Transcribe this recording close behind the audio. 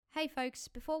Hey folks,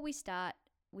 before we start,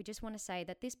 we just want to say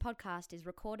that this podcast is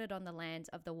recorded on the lands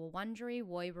of the Wurundjeri,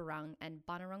 Woiwurrung and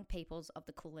Bunurong peoples of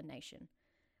the Kulin Nation.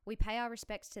 We pay our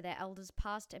respects to their elders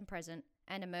past and present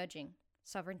and emerging.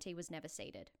 Sovereignty was never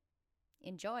ceded.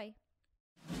 Enjoy!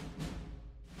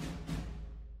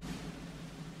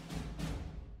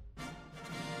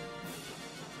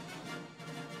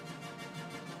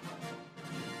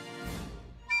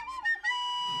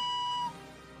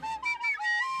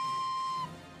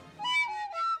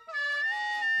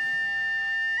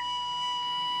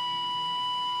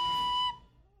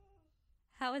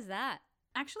 How was that?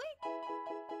 Actually,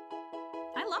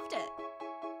 I loved it.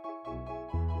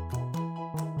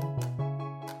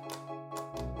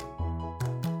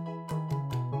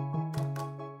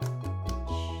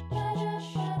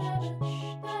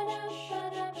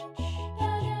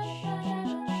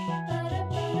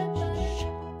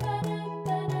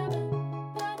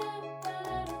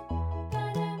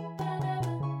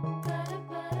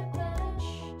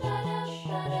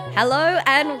 Hello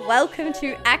and welcome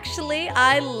to Actually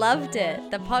I Loved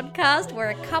It, the podcast where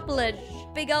a couple of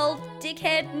big old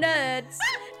dickhead nerds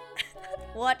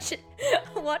watch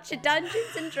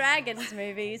Dungeons and Dragons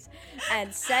movies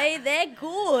and say they're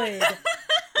good,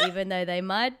 even though they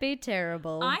might be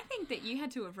terrible. I think that you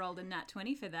had to have rolled a nat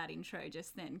 20 for that intro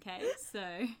just then, Kate. So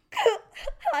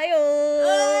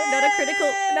Hi-oh.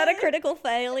 Not a critical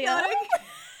failure.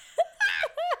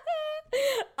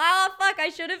 Oh fuck! I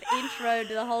should have introed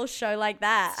the whole show like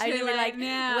that. I'd be like,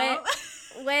 now.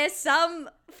 where some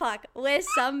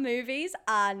movies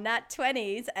are nat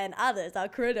 20s and others are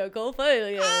critical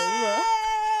failures.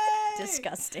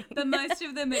 Disgusting. But most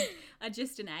of them are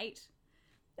just an 8.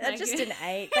 They're just an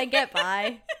 8. They get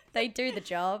by. They do the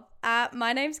job.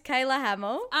 My name's Kayla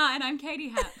Hamill. And I'm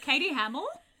Katie Hamill.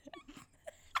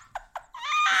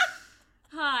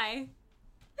 Hi.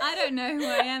 I don't know who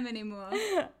I am anymore.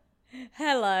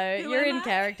 Hello. You're in am I?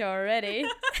 character already.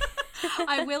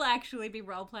 I will actually be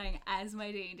role-playing as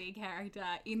my D&D character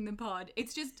in the pod.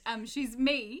 It's just, she's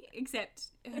me,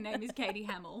 except her name is Katie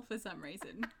Hamill for some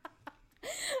reason.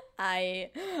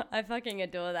 I fucking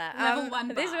adore that. Level 1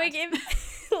 This bard. week,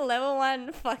 level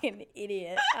 1 fucking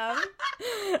idiot.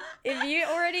 If you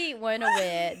already weren't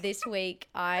aware, this week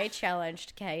I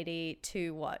challenged Katie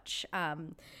to watch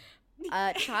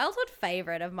a childhood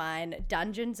favorite of mine,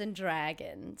 Dungeons and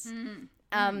Dragons.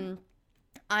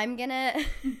 I'm gonna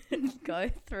go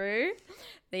through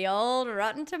the old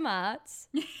Rotten Tomatoes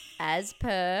as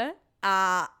per.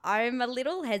 I'm a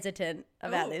little hesitant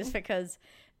about this because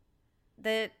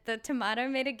the tomato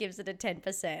meter gives it a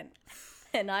 10%,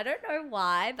 and I don't know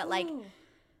why, but like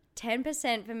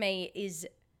 10% for me is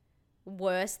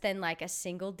worse than like a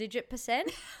single digit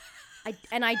percent.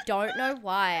 I don't know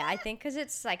why. I think because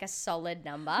it's like a solid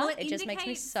number. Well, it just makes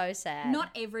me indicates so sad. Not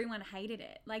everyone hated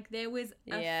it. Like, there was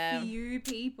a few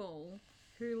people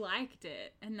who liked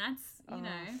it, and that's, you know,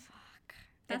 Fuck.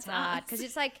 that's It's hard us. because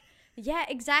it's like, yeah,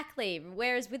 exactly.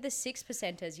 Whereas with the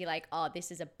 6%ers, you're like, oh, this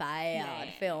is a bad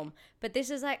film. But this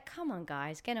is like, come on,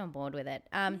 guys, get on board with it.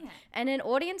 And an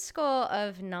audience score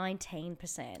of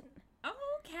 19%.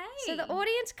 Okay. So the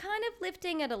audience kind of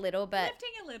lifting it a little, but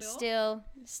still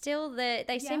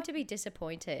they seem to be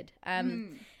disappointed.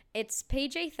 It's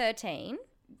PG-13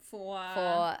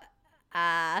 for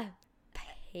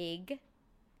pig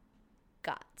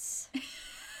guts.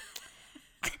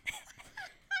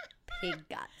 Pig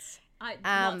guts.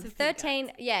 Lots of 13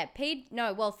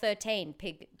 guts. 13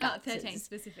 pig guts. 13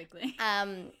 specifically.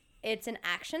 It's an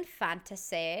action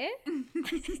fantasy.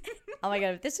 Oh my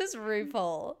god, if this was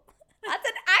RuPaul. That's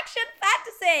an action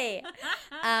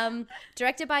fantasy.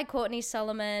 Directed by Courtney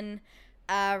Solomon,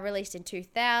 released in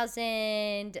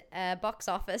 2000, box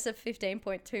office of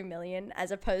 15.2 million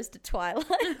as opposed to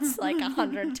Twilight's like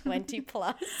 120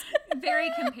 plus.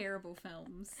 Very comparable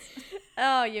films.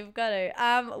 Oh, you've got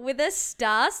to. With a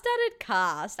star-studded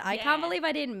cast. I can't believe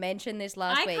I didn't mention this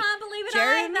last week. I can't believe it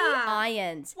Jeremy either.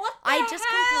 Irons. What the I just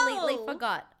hell? completely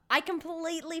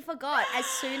forgot. As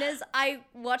soon as I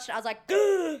watched it, I was like,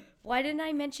 why didn't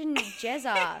I mention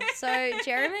Jezza? So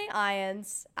Jeremy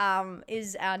Irons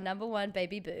is our number one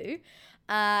baby boo.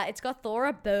 It's got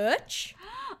Thora Birch.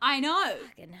 I know.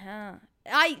 Fucking hell.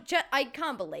 I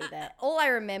can't believe it. All I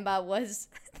remember was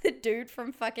the dude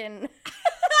from fucking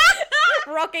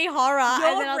Rocky Horror.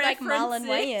 And then I was like, Marlon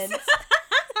references. Wayans.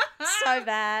 So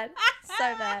bad.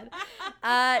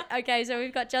 Okay, so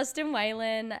we've got Justin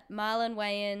Whalen, Marlon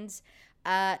Wayans,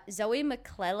 Zoe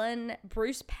McClellan,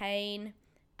 Bruce Payne,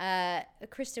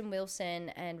 Kristen Wilson,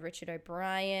 and Richard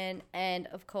O'Brien, and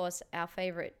of course our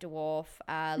favorite dwarf,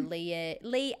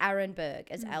 Lee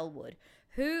Arenberg as Elwood,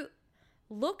 who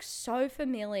looks so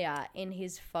familiar in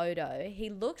his photo. He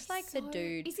looks like the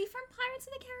dude. Is he from Pirates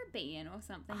of the Caribbean or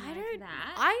something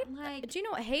that? Do you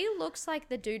know what? He looks like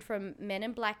the dude from Men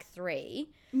in Black 3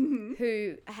 Mm-hmm.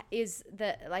 who is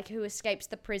who escapes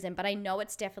the prison, but I know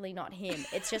it's definitely not him.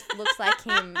 It just looks like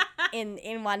him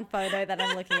in one photo that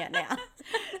I'm looking at now.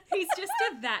 He's just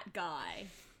that guy.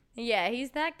 Yeah,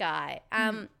 he's that guy.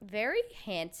 Very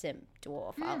handsome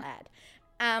dwarf, I'll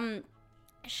add.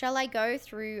 Shall I go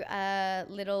through a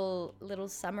little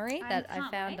summary that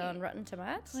I found on Rotten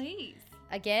Tomatoes? Please.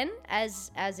 Again, as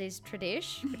is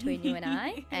tradition between you and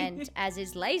I, and as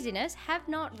is laziness, have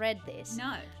not read this.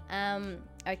 No.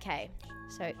 Okay.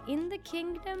 So, in the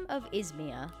kingdom of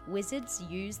Izmir, wizards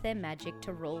use their magic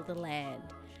to rule the land.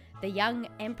 The young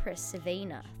Empress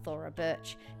Savina, Thora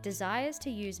Birch, desires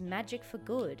to use magic for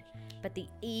good, but the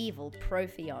evil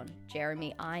Profion,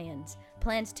 Jeremy Irons,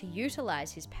 plans to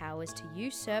utilize his powers to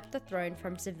usurp the throne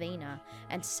from Savina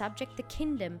and subject the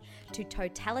kingdom to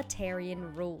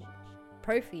totalitarian rule.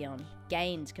 Profion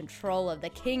gains control of the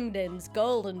kingdom's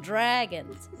golden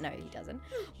dragons. No, he doesn't.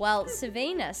 While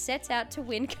Savina sets out to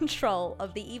win control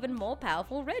of the even more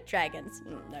powerful red dragons.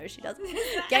 No, she doesn't.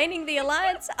 Gaining the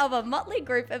alliance of a motley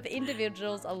group of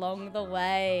individuals along the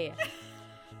way.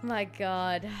 My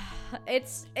God.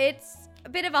 It's a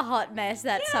bit of a hot mess,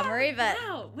 that summary, but...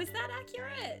 Wow, was that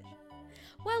accurate?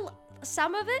 Well,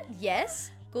 some of it,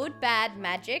 yes. Good, bad,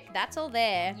 magic, that's all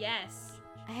there. Yes.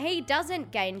 He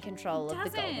doesn't gain control of the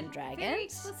golden dragons. Very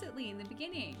explicitly in the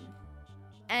beginning.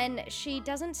 And she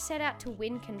doesn't set out to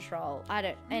win control.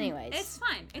 Anyways. It's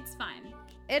fine. It's fine.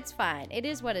 It's fine. It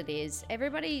is what it is.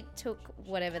 Everybody took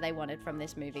whatever they wanted from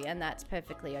this movie, and that's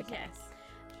perfectly okay.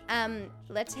 Yes.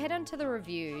 Let's head on to the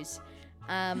reviews.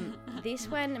 This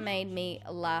one made me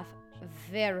laugh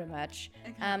very much.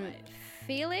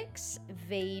 Felix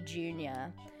V.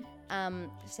 Jr.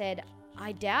 Said,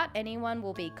 I doubt anyone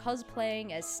will be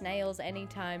cosplaying as snails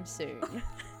anytime soon.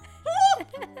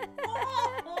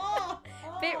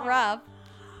 Bit rough.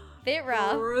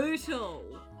 Brutal.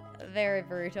 Very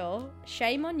brutal.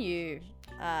 Shame on you,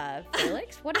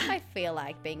 Felix. What if I feel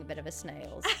like being a bit of a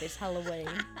snails this Halloween?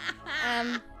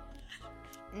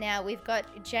 Now we've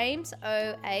got James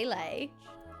O. Alay.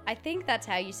 I think that's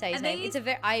how you say his name.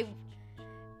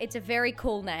 It's a very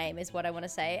cool name, is what I want to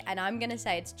say, and I'm gonna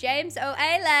say it's James O.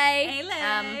 Alay.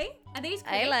 Are these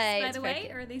critics, by the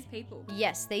way, or are these people?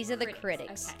 Yes, these are the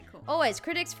critics. Okay, cool. Always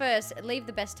critics first. Leave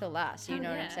the best till last. You know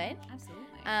what I'm saying? Absolutely.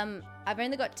 I've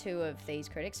only got 2 of these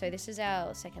critics, so this is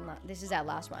our this is our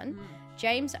last one.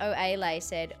 James O. Alay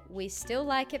said, "We still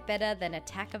like it better than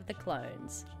Attack of the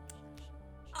Clones."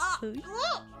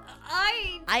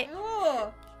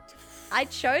 I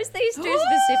chose these 2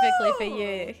 specifically for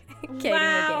you, Katie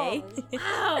McGee.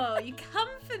 Wow, you come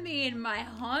for me in my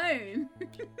home.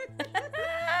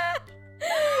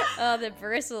 Oh, the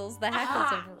bristles, the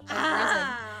hackles of prison.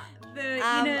 The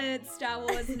inner Star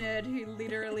Wars nerd who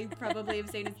literally probably have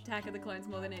seen Attack of the Clones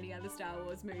more than any other Star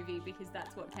Wars movie because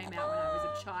that's what came out when I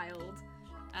was a child,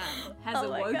 has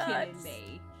awoken in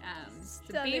me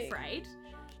to be afraid.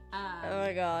 Oh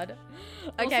my God.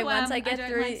 Okay, also, once I get don't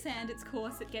through... like sand, it's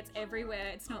coarse, it gets everywhere.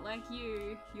 It's not like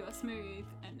you're smooth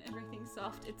and everything's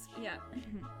soft. It's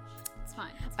fine. It's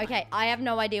fine. Okay, I have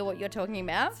no idea what you're talking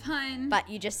about. It's fine. But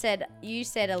you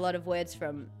said a lot of words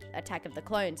from Attack of the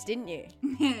Clones, didn't you?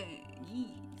 Yes.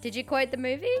 Did you quote the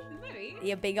movie? The movie?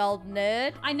 You big old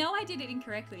nerd. I know I did it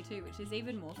incorrectly too, which is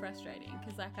even more frustrating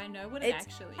because I know what it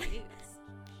actually is.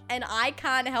 And I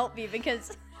can't help you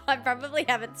because I probably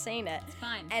haven't seen it. It's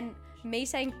fine. And me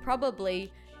saying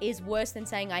probably is worse than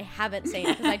saying I haven't seen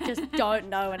it because I just don't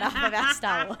know enough about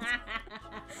Star Wars.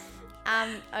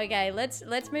 Okay,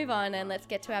 let's move on and let's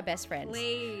get to our best friends.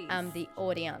 Please. The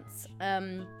audience.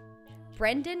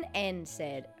 Brendan N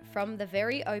said, from the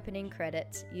very opening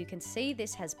credits, you can see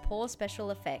this has poor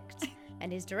special effects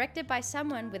and is directed by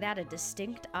someone without a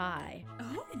distinct eye.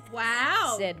 Oh,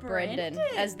 wow. Said Brendan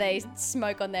as they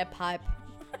smoke on their pipe.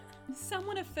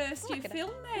 Someone a first-year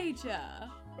film major.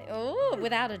 Oh,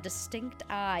 without a distinct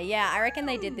eye. Yeah, I reckon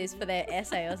they did this for their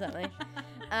essay or something.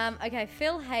 Okay,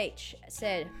 Phil H.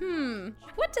 said,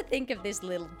 what to think of this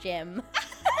little gem?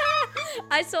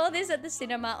 I saw this at the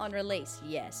cinema on release,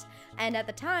 yes. And at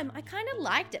the time, I kind of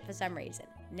liked it for some reason.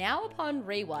 Now upon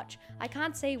rewatch, I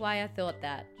can't see why I thought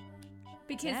that.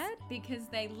 Because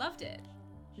they loved it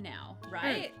now,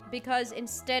 right? Because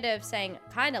instead of saying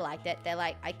kind of liked it, they're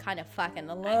like, I kind of fucking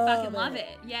love it. I fucking love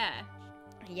it, yeah.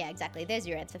 Yeah, exactly. There's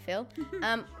your answer, Phil.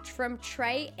 From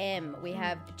Trey M, we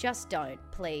have just don't,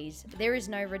 please. There is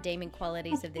no redeeming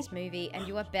qualities of this movie, and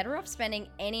you are better off spending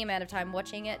any amount of time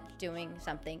watching it doing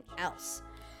something else.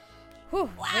 Whew,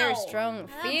 very strong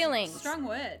feelings. Strong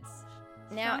words.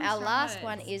 Now, Strong, our strong last words.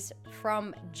 one is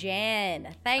from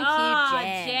Jan. Thank you,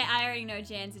 Jan. I already know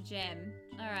Jan's a gem.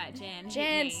 All right, Jan. hit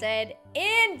Jan me. said,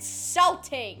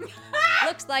 insulting.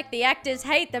 Looks like the actors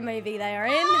hate the movie they are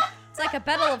in. It's like a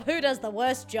battle of who does the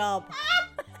worst job.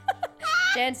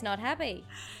 Jan's not happy.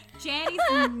 Jan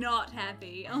is not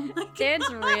happy. Oh my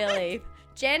god.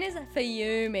 Jan is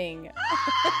fuming.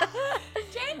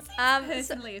 Jan seems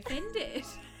personally offended.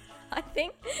 I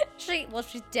think she's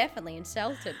definitely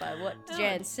insulted by what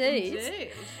Jan sees.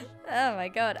 Indeed. Oh my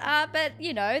god. But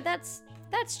you know, that's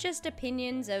just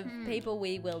opinions of people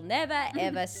we will never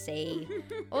ever see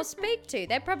or speak to.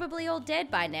 They're probably all dead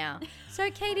by now.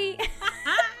 So Katie,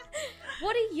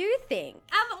 what do you think?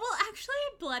 Well, actually, I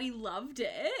bloody loved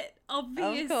it.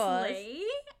 Obviously.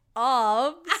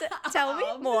 Of course.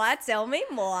 Tell me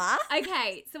more.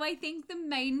 Okay, so I think the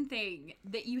main thing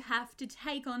that you have to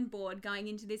take on board going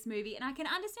into this movie, and I can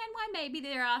understand why maybe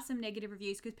there are some negative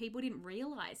reviews because people didn't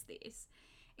realize this,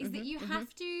 is that you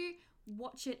have to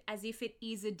watch it as if it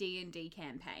is a D&D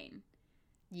campaign.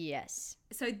 Yes.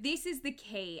 So this is the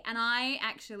key, and I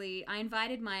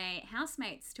invited my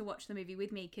housemates to watch the movie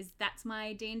with me because that's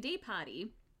my D&D party.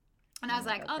 And I was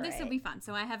like, this will be fun.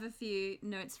 So I have a few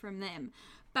notes from them.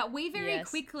 But we very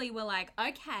quickly were like,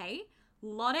 okay,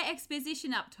 lot of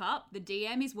exposition up top. The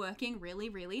DM is working really,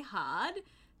 really hard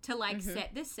to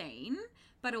set the scene.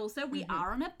 But also we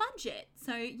are on a budget.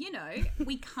 So, you know,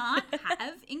 we can't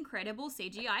have incredible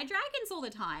CGI dragons all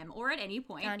the time or at any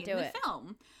point in the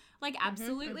film. Like,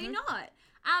 absolutely not.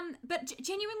 But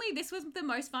genuinely, this was the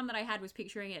most fun that I had, was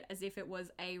picturing it as if it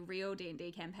was a real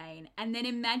D&D campaign and then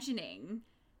imagining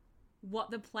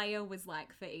what the player was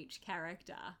like for each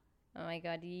character. Oh my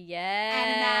god,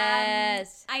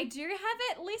 yes. And I do have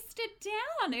it listed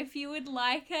down if you would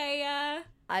like a...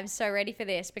 I'm so ready for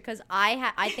this because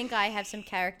I think I have some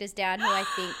characters down who I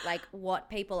think like what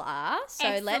people are.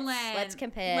 So let's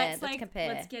compare.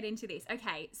 Let's get into this.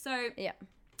 Okay, so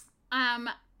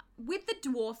with the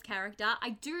dwarf character,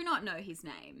 I do not know his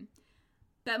name.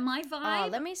 But my vibe... Oh,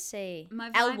 let me see.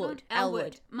 Elwood.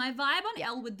 My vibe on Yeah.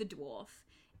 Elwood the dwarf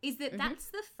is that that's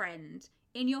the friend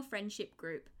in your friendship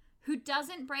group who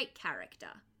doesn't break character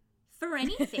for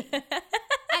anything.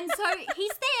 And so he's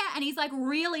there and he's like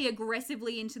really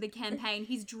aggressively into the campaign.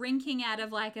 He's drinking out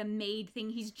of like a mead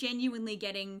thing. He's genuinely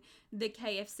getting the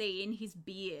KFC in his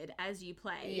beard as you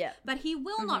play. Yeah. But he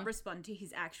will not respond to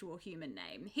his actual human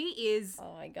name. He is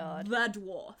Oh my god. the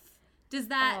dwarf. Does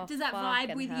that vibe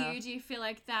fucking with hell. you? Do you feel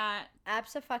like that?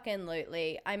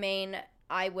 Abso-fucking-lutely. I mean,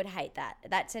 I would hate that.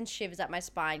 That sends shivers up my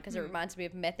spine because it reminds me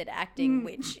of method acting,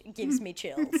 which gives me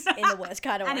chills in the worst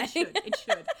kind of And way. it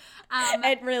should.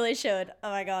 It really should.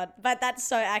 Oh my god. But that's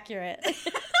so accurate.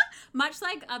 Much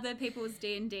like other people's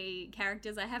D&D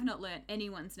characters, I have not learnt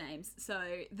anyone's names. So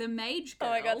the mage girl.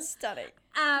 Oh my god, stunning.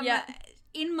 Marina.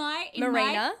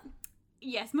 Marina.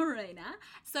 Yes, Marina.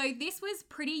 So this was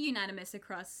pretty unanimous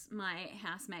across my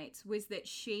housemates, was that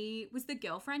she was the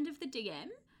girlfriend of the DM.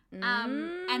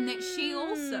 And that she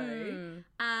also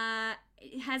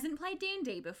hasn't played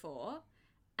D&D before.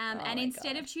 And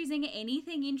instead of choosing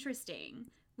anything interesting,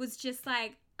 was just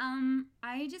like,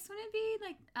 I just want to be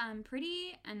like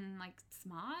pretty and like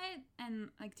smart and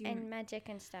like do And magic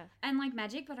and stuff. and like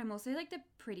magic, but I'm also like the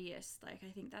prettiest. Like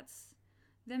I think that's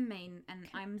the main, and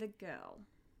I'm the girl.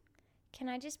 Can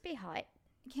I just be hot?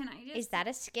 Can I just? Is that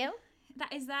a skill?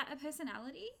 Is that a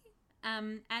personality?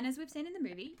 And as we've seen in the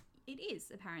movie, it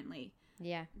is apparently.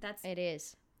 Yeah, That's it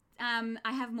is. I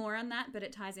have more on that, but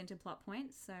it ties into plot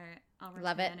points, so I'll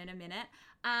Love it. return in a minute.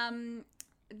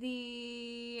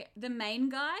 The main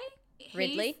guy,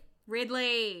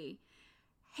 Ridley.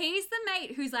 He's the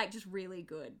mate who's like just really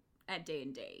good at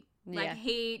D&D. Like Yeah.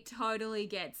 he totally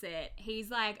gets it. He's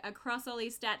like across all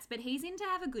his stats, but he's in to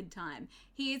have a good time.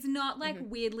 He is not like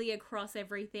weirdly across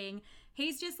everything.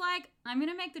 He's just like, I'm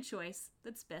going to make the choice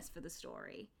that's best for the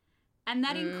story. And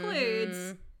that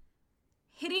includes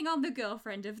hitting on the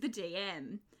girlfriend of the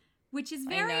DM, which is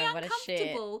very know, what a shit.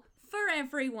 uncomfortable for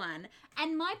everyone.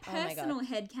 And my Oh my personal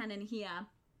headcanon here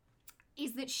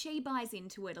is that she buys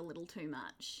into it a little too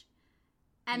much.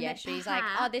 And yeah, that she's like,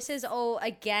 oh, this is all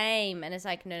a game. And it's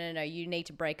like, no, you need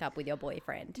to break up with your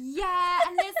boyfriend. Yeah,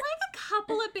 and there's like a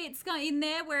couple of bits in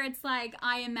there where it's like,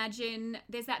 I imagine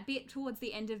there's that bit towards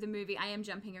the end of the movie. I am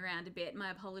jumping around a bit, my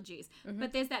apologies.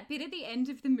 But there's that bit at the end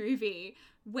of the movie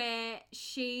where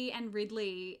she and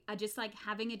Ridley are just like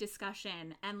having a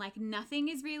discussion and like nothing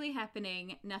is really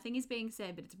happening, nothing is being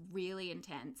said, but it's really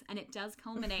intense and it does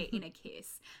culminate in a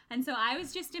kiss. And so I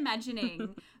was just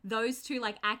imagining those two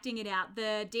like acting it out.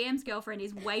 The DM's girlfriend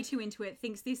is way too into it,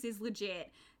 thinks this is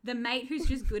legit. the mate who's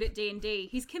just good at D&D.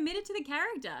 He's committed to the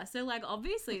character. So, like,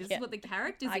 obviously, this is what the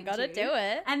character's into. I gotta do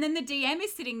it. And then the DM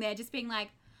is sitting there just being like,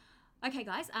 okay,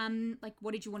 guys, like,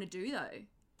 what did you want to do, though?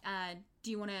 Do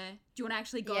you want to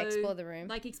actually go... explore the room.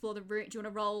 Like, explore the room. Do you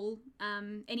want to roll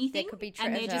anything? There could be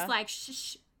treasure. And they're just like,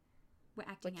 shh. We're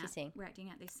acting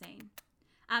out this scene.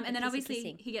 And then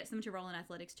obviously he gets them to roll an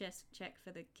athletics check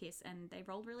for the kiss, and they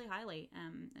rolled really highly.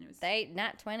 And it was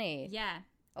nat 20. Yeah.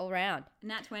 All round.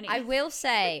 Nat 20. I will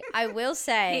say.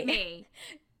 Hit me.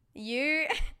 You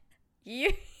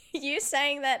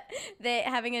saying that they're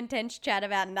having intense chat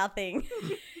about nothing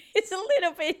is a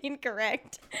little bit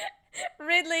incorrect.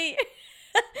 Ridley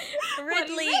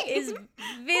is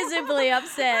visibly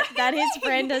upset that his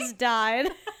friend has died.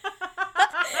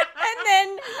 And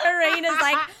then Irina's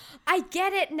like, I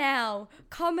get it now.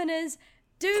 Commoners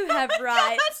do have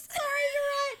rights. Sorry, you're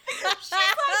right. She's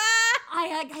like,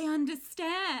 I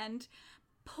understand.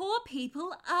 Poor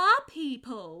people are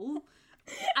people.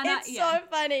 And it's so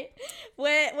funny.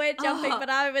 We're jumping, but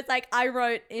I was like, I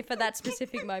wrote for that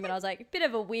specific moment, I was like, a bit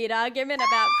of a weird argument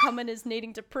about commoners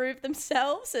needing to prove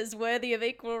themselves as worthy of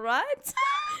equal rights.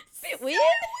 Bit weird.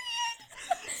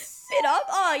 Bit off.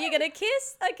 Oh, you're gonna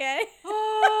kiss? Okay.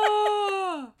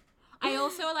 I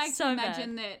also like So to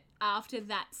imagine that after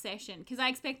that session, because I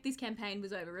expect this campaign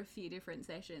was over a few different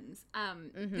sessions,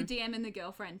 the DM and the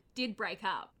girlfriend did break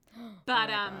up. But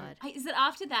is it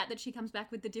after that she comes back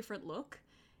with the different look?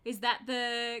 Is that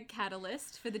the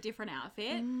catalyst for the different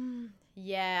outfit?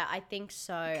 Yeah, I think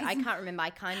so. I can't remember. I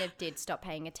kind of did stop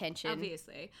paying attention.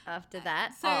 Obviously. After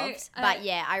that. So, but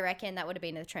yeah, I reckon that would have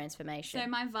been the transformation. So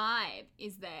my vibe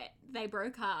is that they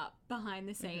broke up behind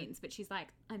the scenes, but she's like,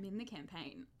 I'm in the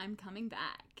campaign. I'm coming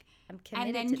back. I'm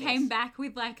committed and then came back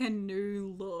with like a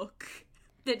new look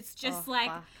that's just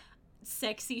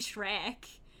sexy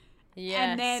Shrek.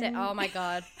 Yeah. And then... oh my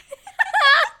God.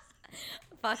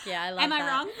 Fuck yeah, I love that. Am I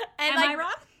wrong? And Am I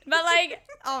wrong? But like,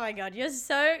 oh my God, you're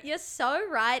so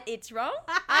right. It's wrong.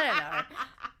 I don't know.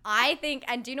 I think,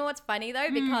 and do you know what's funny though?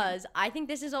 Because I think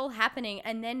this is all happening,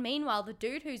 and then meanwhile, the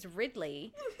dude who's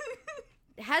Ridley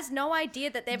has no idea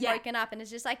that they're broken up, and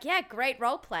is just like, yeah, great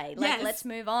role play. Like, let's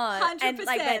move on. 100%. And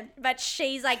like, but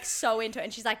she's like so into it,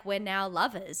 and she's like, we're now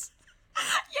lovers.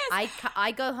 Yes.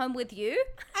 I go home with you.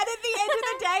 And at the end of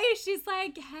the day, she's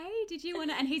like, hey, did you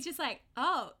want to? And he's just like,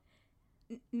 oh,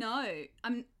 no,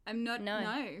 I'm not. No,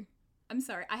 I'm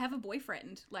sorry. I have a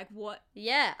boyfriend. Like, what?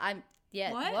 Yeah,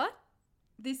 What?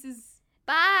 This is.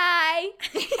 Bye.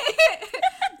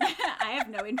 I have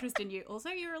no interest in you. Also,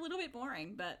 you're a little bit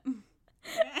boring, but.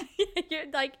 You're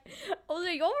like, also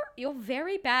you're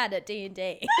very bad at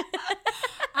D&D.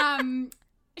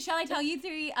 Shall I tell you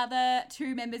the other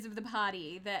two members of the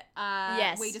party that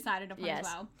we decided upon as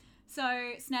well?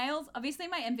 So Snails, obviously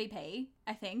my MVP,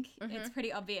 I think. It's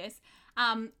pretty obvious.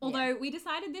 Although we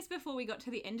decided this before we got to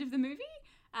the end of the movie.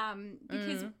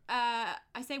 Because I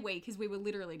say we because we were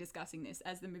literally discussing this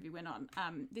as the movie went on.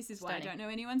 This is why I don't know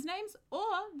anyone's names or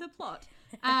the plot.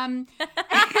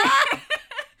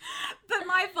 But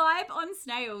my vibe on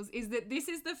Snails is that this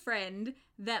is the friend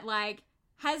that like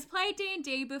has played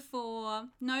D&D before,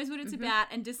 knows what it's about,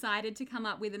 and decided to come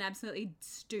up with an absolutely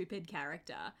stupid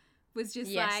character. Was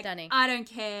just stunning. I don't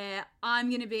care. I'm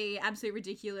going to be absolutely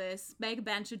ridiculous, make a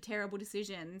bunch of terrible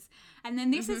decisions. And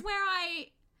then this is where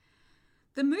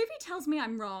the movie tells me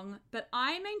I'm wrong, but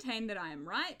I maintain that I am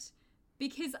right.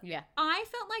 Because I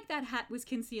felt like that hat was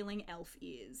concealing elf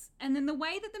ears. And then the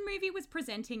way that the movie was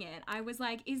presenting it, I was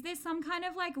like, is there some kind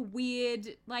of like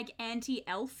weird like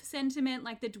anti-elf sentiment?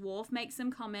 Like the dwarf makes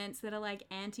some comments that are like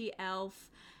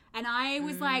anti-elf. And I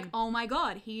was like, oh my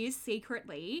God, he is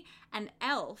secretly an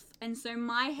elf. And so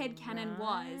my headcanon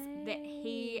was that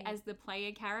he, as the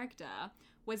player character,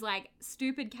 was like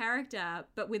stupid character,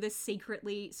 but with a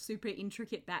secretly super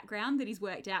intricate background that he's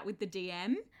worked out with the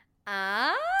DM.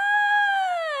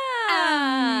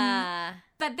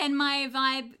 But then my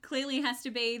vibe clearly has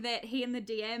to be that he and the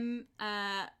DM,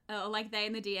 or like they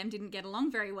and the DM didn't get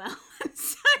along very well.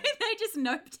 So they just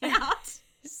noped out.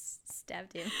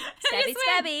 Stabbed him.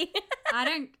 Stabby. I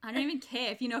don't even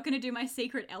care if you're not going to do my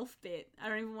secret elf bit. I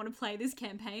don't even want to play this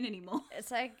campaign anymore.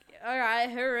 It's like, all right,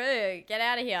 hooroo, get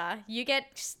out of here. You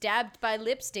get stabbed by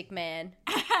Lipstick Man.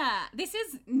 This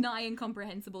is nigh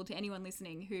incomprehensible to anyone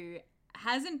listening who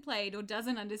hasn't played or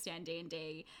doesn't understand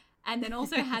D&D, and then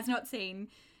also has not seen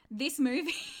this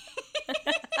movie.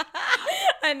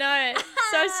 I know.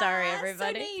 So sorry,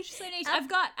 everybody. So niche. I've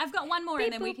got one more,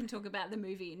 and then we can talk about the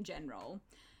movie in general.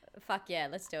 Fuck yeah,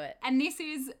 let's do it. And this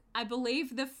is, I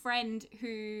believe, the friend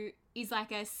who is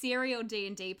like a serial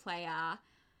D&D player,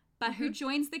 but who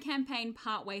joins the campaign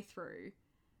partway through.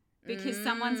 because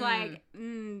someone's like,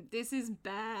 this is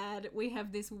bad. We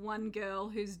have this one girl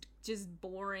who's just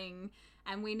boring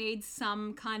and we need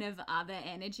some kind of other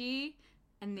energy.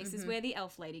 And this is where the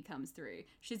elf lady comes through.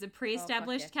 She's a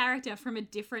pre-established character from a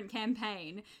different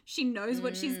campaign. She knows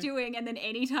what she's doing. And then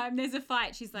anytime there's a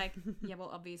fight, she's like, yeah, well,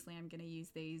 obviously I'm going to use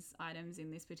these items in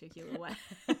this particular way.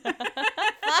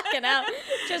 Fucking hell.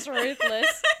 Just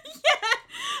ruthless. Yeah.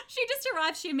 She just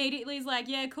arrives. She immediately is like,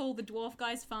 yeah, cool. The dwarf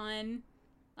guy's fine.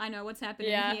 I know what's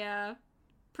happening here.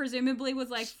 Presumably was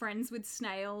like friends with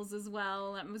snails as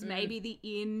well. That was maybe the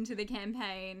in to the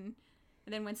campaign.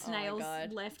 And then when snails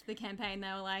left the campaign, they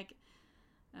were like,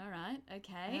 all right,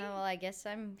 okay. Oh, well, I guess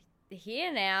I'm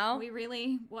here now. Are we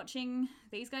really watching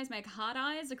these guys make heart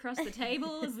eyes across the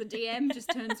table as the DM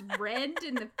just turns red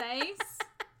in the face?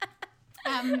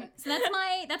 So that's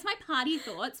my party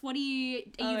thoughts. What are you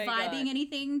vibing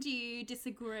anything? Do you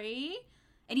disagree?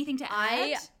 Anything to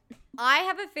add? I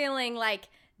have a feeling like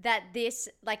that this,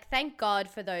 like, thank God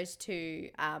for those two.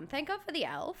 Thank God for the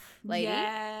elf lady.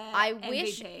 Yeah, I MVP.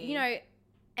 wish,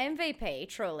 MVP,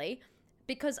 truly,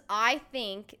 because I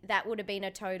think that would have been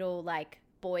a total, like,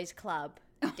 boys club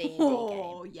D&D game.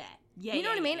 Oh, yeah. Yeah, you know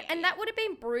what I mean? And that would have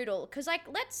been brutal because, like,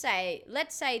 let's say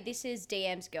this is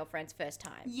DM's girlfriend's first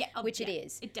time. Yeah. Which it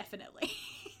is. It definitely.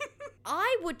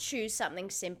 I would choose something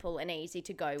simple and easy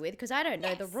to go with because I don't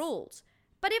know the rules.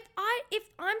 But if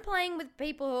I'm playing with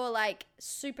people who are, like,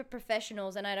 super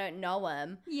professionals and I don't know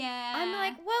them, I'm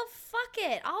like, well, fuck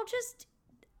it.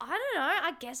 I don't know,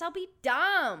 I guess I'll be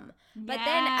dumb. But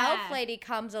then elf lady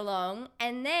comes along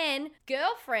and then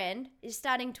girlfriend is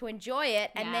starting to enjoy it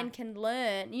and then can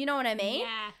learn. You know what I mean?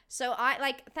 Yeah. So I,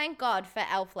 like, thank God for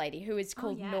elf lady, who is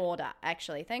called Norda,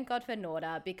 actually. Thank God for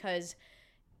Norda because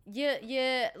you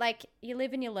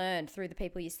live and you learn through the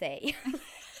people you see.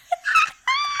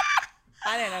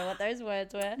 I don't know what those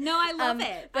words were. No, I love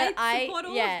it. But I support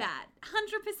all of that.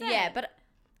 100%. Yeah, but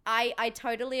I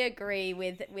totally agree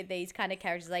with these kind of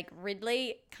characters. Like,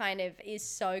 Ridley kind of is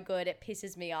so good, it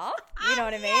pisses me off. You know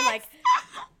what I mean? Like,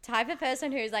 type of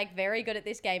person who's, like, very good at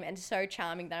this game and so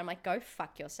charming that I'm like, go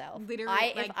fuck yourself.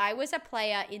 Literally. If I was a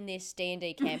player in this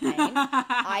D&D campaign,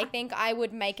 I think I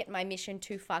would make it my mission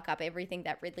to fuck up everything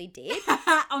that Ridley did.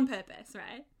 On purpose,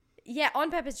 right? Yeah,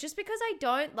 on purpose, just because I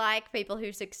don't like people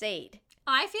who succeed.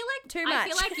 I feel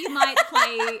like you might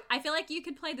play, I feel like you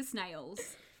could play the snails.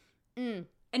 And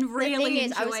really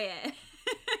enjoy it.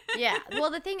 Yeah. Well,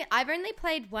 the thing, I've only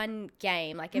played one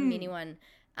game, like a mini one,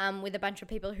 with a bunch of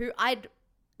people who I'd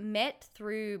met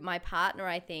through my partner,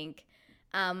 I think.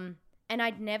 And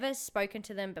I'd never spoken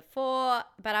to them before,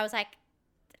 but I was like,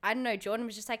 I don't know, Jordan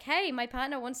was just like, hey, my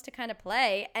partner wants to kind of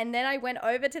play. And then I went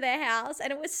over to their house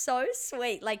and it was so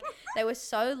sweet. Like, they were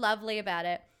so lovely about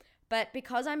it. But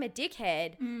because I'm a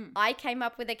dickhead, I came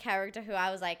up with a character who I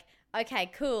was like,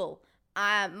 okay, cool.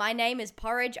 My name is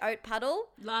Porridge Oat Puddle.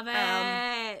 Love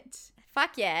it.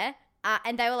 Fuck yeah.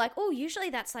 And they were like, oh, usually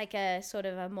that's like a sort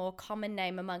of a more common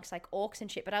name amongst like orcs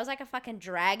and shit. But I was like a fucking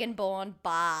dragonborn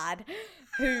bard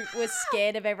who was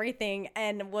scared of everything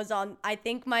and was on, I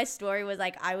think my story was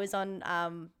like I was on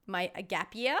a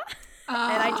gap year and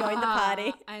I joined the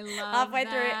party. I love halfway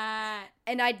that.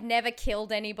 Through. And I'd never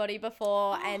killed anybody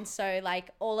before. And so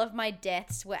like all of my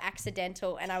deaths were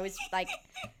accidental. And I was like,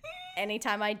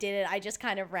 anytime I did it, I just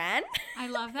kind of ran. I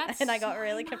love that and I got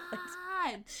really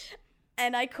confused.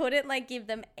 And I couldn't, like, give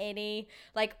them any,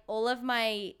 like, all of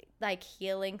my, like,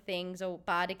 healing things or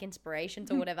bardic inspirations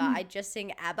or whatever. I just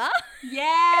sing ABBA.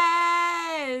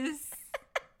 Yes!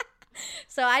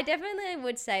 So I definitely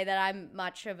would say that I'm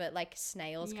much of a, like,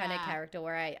 snails kind of character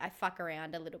where I fuck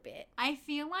around a little bit. I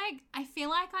feel like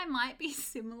I might be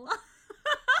similar.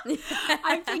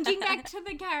 I'm thinking back to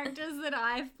the characters that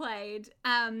I've played.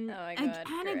 Oh my God,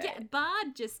 and again,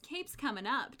 Bard just keeps coming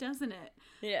up, doesn't it?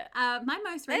 Yeah. My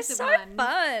most recent so one,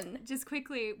 fun. Just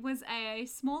quickly, was a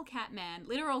small cat man,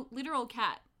 literal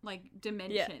cat, like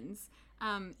dimensions.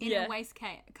 In a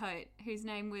waistcoat, whose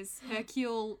name was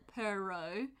Hercule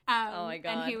Poirot. Oh my God.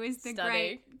 And he was the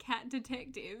great cat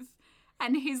detective.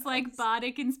 And his like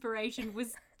bardic inspiration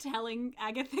was telling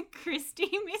Agatha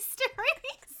Christie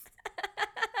mysteries.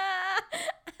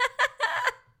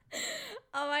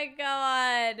 Oh my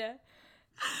God.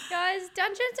 Guys,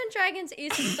 Dungeons and Dragons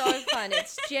is so fun.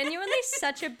 It's genuinely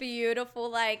such a beautiful,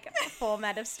 like,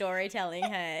 format of storytelling,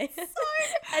 hey?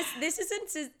 This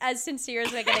isn't as sincere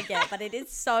as we're going to get, but it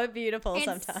is so beautiful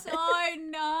sometimes. It's so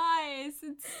nice.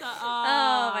 It's so...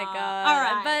 Oh my God. All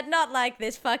right. But not like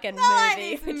this fucking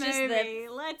movie.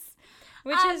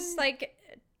 Which is, like,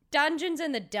 Dungeons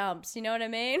in the Dumps, you know what I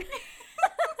mean?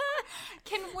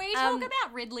 Can we talk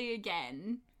about Ridley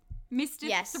again? Mr.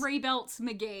 Yes. Three Belts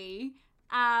McGee.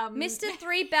 Mr.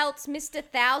 Three Belts, Mr.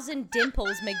 Thousand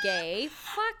Dimples McGee.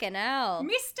 Fucking hell.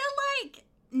 Mr. like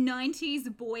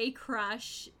 90s boy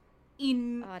crush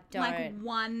in like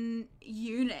one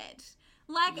unit.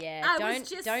 Like, yeah,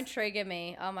 don't trigger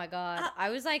me. Oh my god.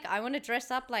 I was like, I want to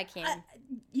dress up like him.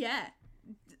 Yeah.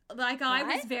 Like, I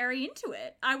was very into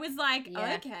it. I was like,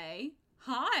 okay,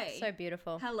 hi. So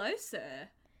beautiful. Hello, sir.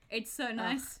 It's so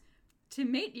nice to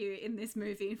meet you in this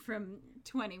movie from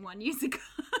 21 years ago.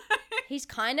 He's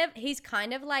kind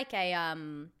of like a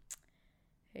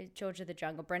George of the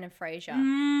Jungle, Brendan Fraser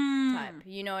type.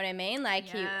 You know what I mean? Like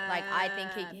I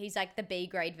think he's like the B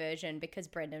grade version because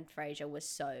Brendan Fraser was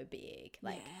so big.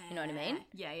 Like, you know what I mean?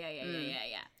 Yeah.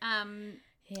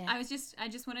 I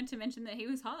just wanted to mention that he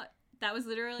was hot. That was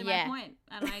literally my point.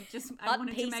 And I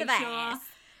wanted to make sure ass.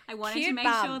 I wanted cute to make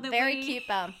bum. sure that very cute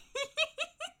bum.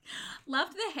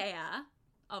 Loved the hair,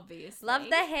 obviously.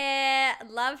 Loved the hair,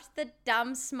 loved the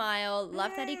dumb smile,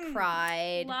 loved that he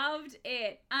cried. Loved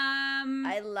it.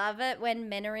 I love it when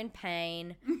men are in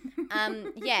pain.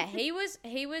 Yeah, he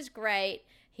was great.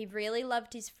 He really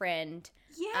loved his friend.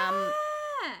 Yeah.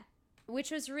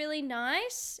 Which was really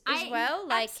nice as well.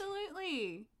 Like,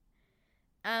 absolutely.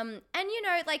 And you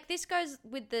know, like, this goes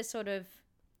with the sort of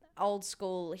old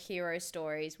school hero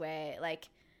stories where like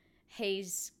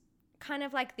he's kind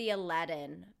of like the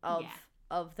Aladdin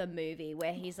of the movie,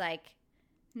 where he's like,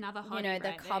 another hottie, you know, the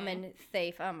right common there.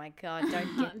 thief. Oh my god,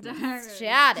 don't get me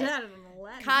started.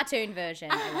 Cartoon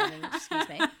version, Aladdin, excuse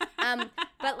me.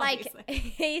 But like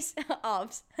he's oh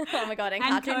my god, and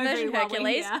cartoon Kovu version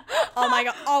Hercules. Oh my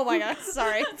god,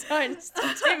 sorry, don't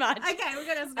stop too much. Okay, we're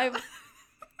gonna stop.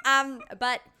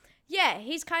 But yeah,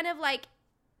 he's kind of like,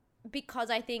 because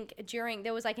I think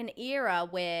there was like an era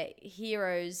where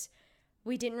heroes,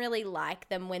 we didn't really like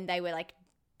them when they were like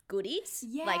goodies,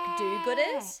 like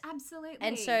do-gooders. Absolutely.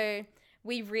 And so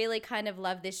we really kind of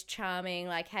love this charming,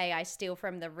 like, hey, I steal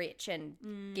from the rich and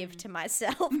give to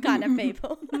myself kind of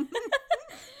people.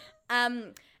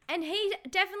 And he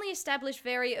definitely established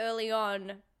very early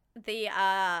on the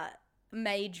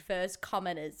mage versus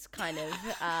commoners kind of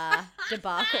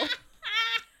debacle.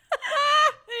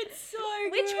 It's so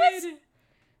good. Which was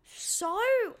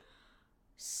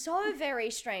so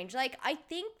very strange. Like, I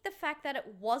think the fact that it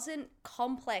wasn't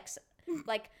complex,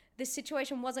 like, the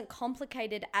situation wasn't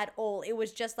complicated at all. It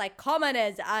was just like,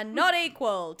 commoners are not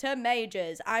equal to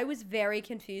mages. I was very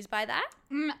confused by that.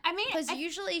 I mean, because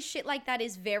usually shit like that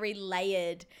is very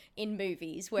layered in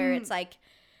movies where it's like,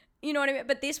 you know what I mean?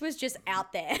 But this was just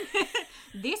out there.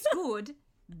 This good,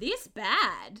 this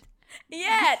bad.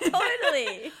 Yeah,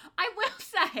 totally. I will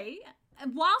say,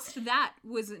 whilst that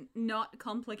was not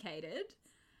complicated,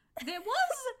 there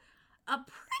was a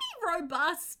pretty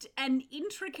robust and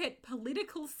intricate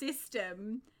political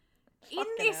system in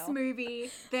this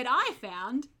movie that I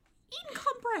found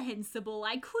incomprehensible.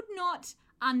 I could not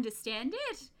understand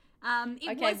it.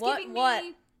 It was giving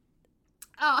me...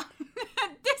 Oh,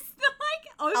 this like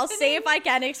opening... I'll see if I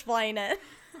can explain it.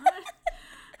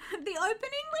 The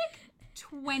opening, like,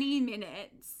 20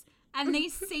 minutes, and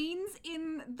these scenes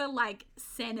in the, like,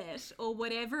 Senate or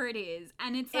whatever it is,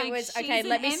 and it's like,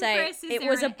 let me say, it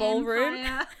was a ballroom.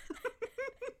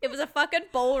 It was a fucking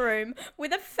ballroom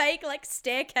with a fake, like,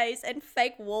 staircase and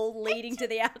fake wall leading to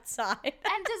the outside.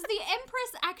 And does the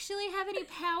Empress actually have any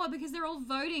power? Because they're all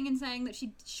voting and saying that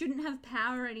she shouldn't have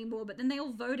power anymore, but then they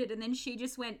all voted and then she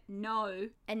just went, no.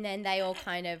 And then they all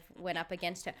kind of went up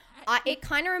against her. It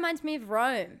kind of reminds me of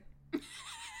Rome.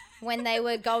 When they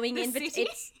were going in, but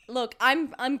look,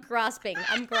 I'm grasping.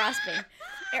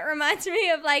 It reminds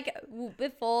me of like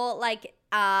before, like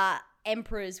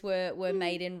emperors were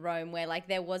made in Rome, where like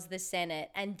there was the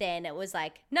Senate, and then it was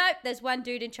like, nope, there's one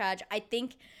dude in charge. I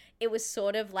think it was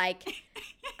sort of like,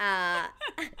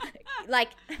 like,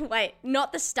 wait,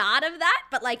 not the start of that,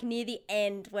 but like near the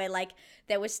end, where like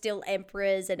there were still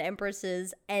emperors and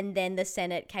empresses, and then the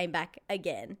Senate came back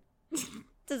again.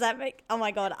 Does that make... Oh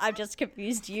my god, I've just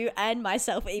confused you and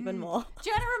myself even more. Do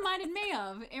you know what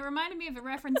it reminded me of a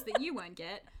reference that you won't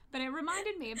get, but it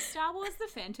reminded me of Star Wars The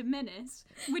Phantom Menace,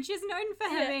 which is known for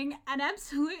having an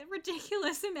absolute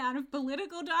ridiculous amount of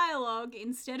political dialogue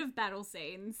instead of battle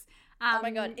scenes. Oh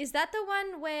my god, is that the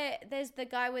one where there's the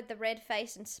guy with the red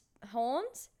face and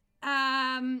horns?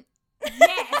 Yes.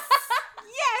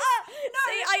 No,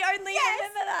 see, I only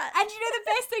remember that. And you know the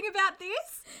best thing about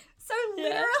this? So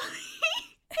literally,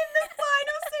 in the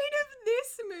final scene of this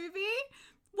movie,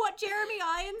 what Jeremy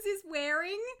Irons is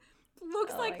wearing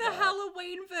looks Oh like my the God.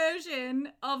 Halloween version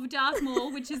of Darth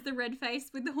Maul, which is the red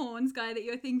face with the horns guy that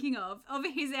you're thinking of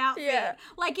his outfit. Yeah.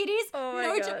 Like it is Oh my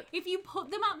no God. joke. If you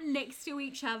put them up next to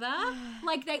each other,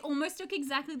 like they almost look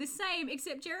exactly the same,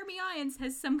 except Jeremy Irons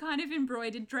has some kind of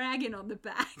embroidered dragon on the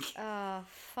back. Oh,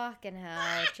 fucking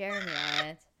hell. Jeremy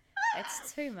Irons.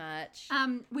 It's too much.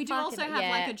 We do Fucking- also have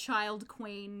yeah. like a child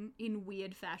queen in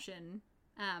weird fashion.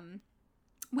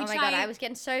 Which oh my God, I was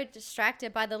getting so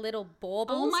distracted by the little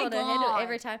baubles Oh my on her God. head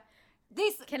every time.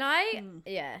 this Can I?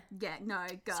 Yeah. yeah, no,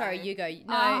 go. Sorry, you go.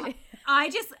 No. I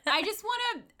just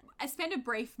want to spend a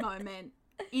brief moment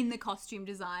in the costume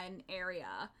design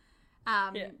area.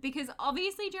 Because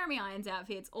obviously Jeremy Irons'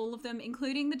 outfits, all of them,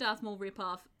 including the Darth Maul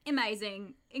ripoff,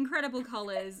 amazing, incredible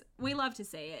colours. We love to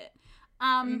see it.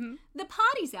 The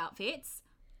party's outfits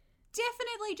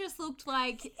definitely just looked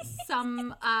like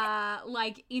some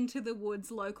like Into the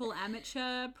Woods local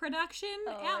amateur production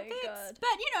outfits. God.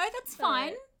 But you know, that's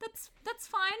fine. That's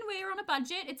fine. We're on a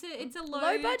budget. It's a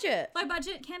Low budget. low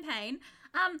budget campaign.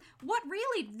 What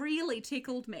really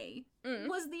tickled me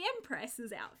was the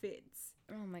Empress's outfits.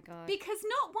 Oh my God. Because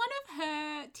not one of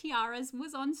her tiaras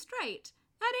was on straight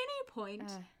at any point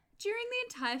during the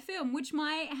entire film, which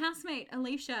my housemate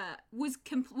Alicia was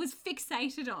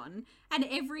fixated on, and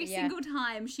every single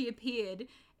time she appeared,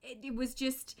 it was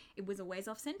always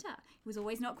off center. It was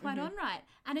always not quite on right,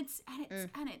 and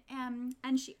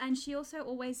she also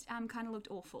always kind of looked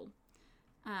awful.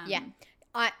 Yeah.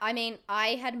 I mean,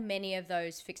 I had many of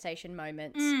those fixation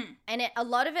moments, and a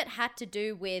lot of it had to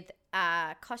do with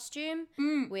costume,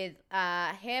 with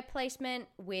hair placement,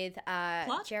 with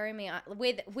Plot? Jeremy,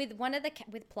 with one of the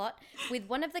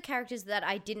characters that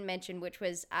I didn't mention, which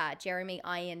was Jeremy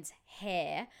Irons'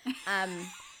 hair.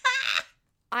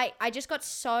 I just got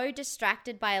so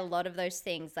distracted by a lot of those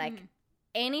things, like.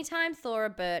 Anytime Thora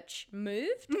Birch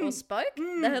moved or spoke,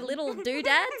 the little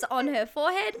doodads on her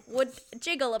forehead would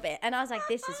jiggle a bit. And I was like,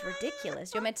 this is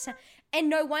ridiculous. You're meant to say... And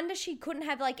no wonder she couldn't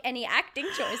have, like, any acting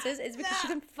choices. It's because she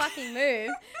couldn't fucking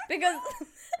move. Because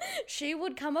she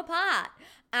would come apart.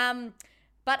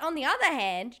 But on the other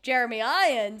hand, Jeremy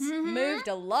Irons moved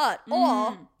a lot.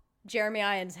 Or Jeremy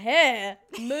Irons' hair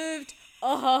moved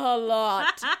a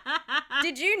lot.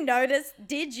 Did you notice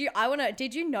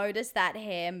that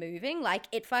hair moving? Like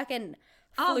it fucking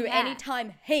flew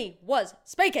anytime he was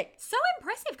speaking. So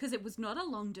impressive because it was not a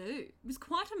long do. It was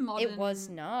quite a modern. It was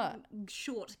not.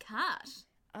 Short cut.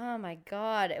 Oh my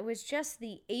God. It was just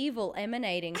the evil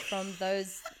emanating from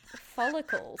those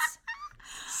follicles.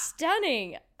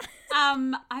 Stunning.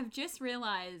 I've just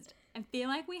realized, I feel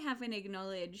like we haven't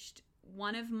acknowledged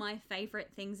one of my favorite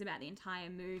things about the entire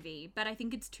movie, but I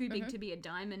think it's too big to be a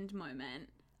diamond moment.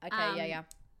 Okay, yeah.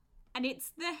 And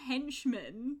it's the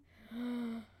henchman.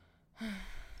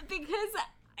 Because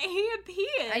he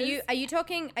appears. Are you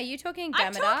talking Damodar?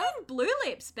 I'm talking Blue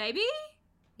Lips, baby.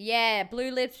 Yeah,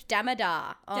 Blue Lips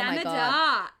Damodar. Oh my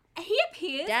God. He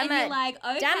appears and you're like,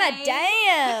 okay.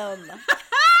 Damn. You're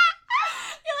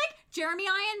like, Jeremy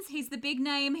Irons, he's the big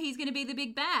name, he's going to be the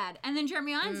big bad. And then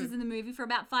Jeremy Irons is in the movie for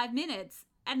about 5 minutes.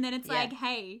 And then it's like,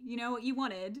 hey, you know what you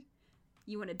wanted?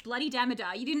 You wanted bloody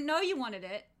Damodar. You didn't know you wanted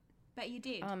it, but you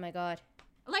did. Oh my God.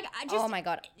 Like, Oh my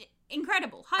God.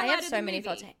 Incredible. I have Highlighted so the many movie.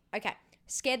 thoughts. Okay.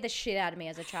 Scared the shit out of me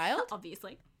as a child.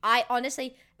 Obviously. I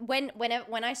honestly, when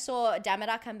I saw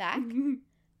Damodar come back,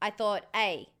 I thought,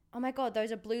 hey, oh my God,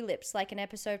 those are Blue Lips, like an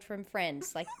episode from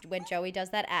Friends, like when Joey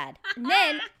does that ad.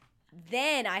 And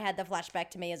then I had the flashback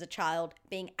to me as a child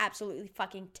being absolutely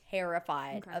fucking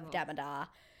terrified of Damodar.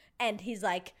 And he's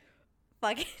like,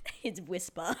 fucking, his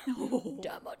whisper,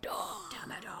 Damodar.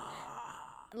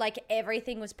 Like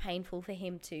everything was painful for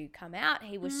him to come out.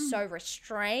 He was so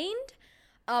restrained.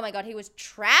 Oh my God, he was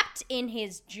trapped in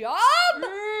his job.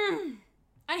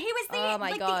 And he was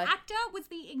the God. the actor was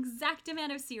the exact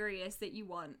amount of serious that you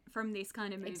want from this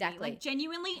kind of movie. Exactly. Like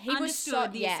genuinely He was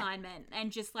understood the assignment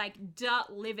and just like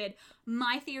livid.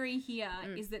 My theory here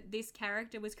is that this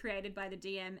character was created by the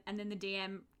DM and then the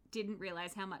DM didn't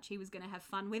realize how much he was going to have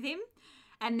fun with him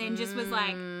and then just was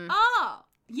like, oh,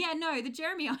 yeah, no, the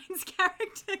Jeremy Irons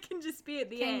character can just be at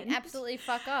the end. Absolutely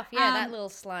fuck off. Yeah, that little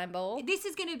slime ball. This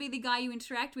is going to be the guy you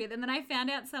interact with. And then I found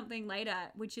out something later,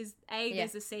 which is A,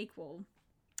 there's a sequel.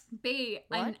 B,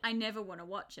 I never want to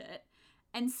watch it.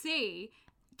 And C,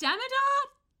 Damodar,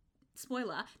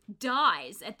 spoiler,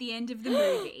 dies at the end of the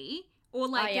movie. Or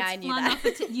like gets flung off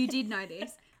you did know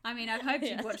this. I mean, I'd hoped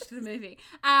you'd watched the movie.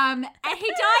 And he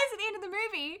dies at the end of the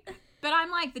movie. But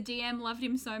I'm like, the DM loved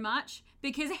him so much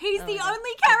because he's the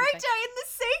only character in the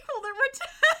sequel that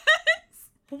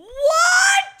returns.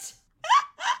 What?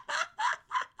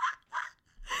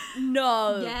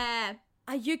 No. Yeah.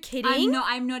 Are you kidding?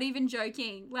 I'm not even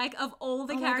joking. Like, of all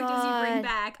the characters you bring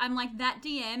back, I'm like, that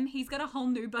DM, he's got a whole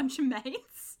new bunch of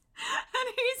mates.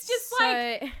 And he's just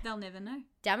like, they'll never know.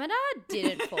 Damodar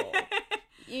didn't fall.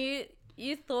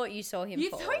 You thought you saw him fall. You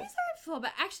thought you saw him fall,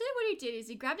 but actually what he did is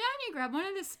he grabbed one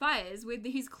of the spires with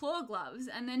his claw gloves,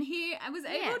 and then he was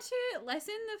able to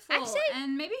lessen the fall. Actually,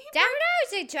 and maybe Damodar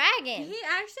is a dragon. He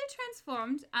actually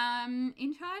transformed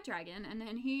into a dragon, and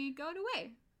then he got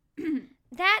away.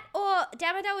 That or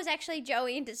Damodar was actually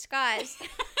Joey in disguise. He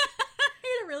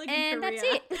had a really good career. And that's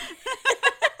it.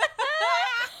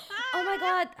 Oh my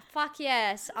god, fuck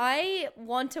yes. I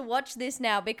want to watch this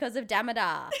now because of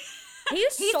Damodar.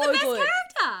 He's so the best good.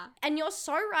 character. And you're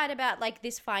so right about like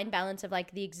this fine balance of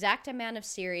like the exact amount of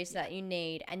serious that you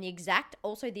need and the exact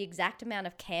amount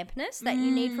of campness that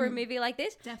you need for a movie like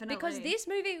this. Definitely. Because this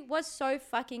movie was so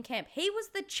fucking camp. He was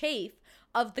the chief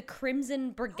of the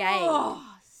Crimson Brigade. Oh,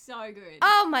 so good.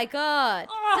 Oh my god.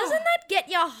 Oh. Doesn't that get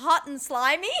you hot and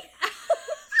slimy?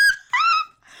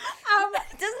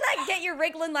 Doesn't that get you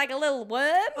wriggling like a little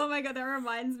worm? Oh my god, that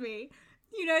reminds me.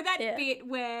 You know that bit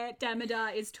where Damodar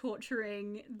is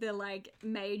torturing the like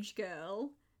mage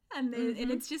girl and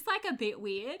it's just like a bit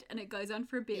weird and it goes on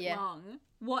for a bit long.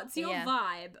 What's your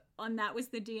vibe on that was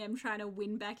the DM trying to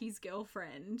win back his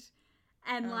girlfriend?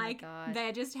 And like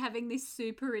they're just having this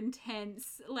super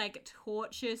intense like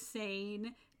torture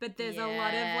scene, but there's a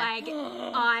lot of like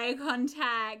eye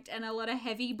contact and a lot of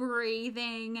heavy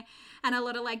breathing and a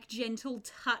lot of like gentle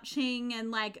touching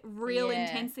and like real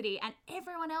intensity, and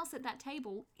everyone else at that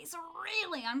table is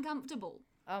really uncomfortable.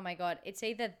 Oh my god, it's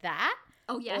either that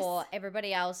or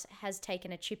everybody else has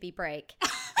taken a chippy break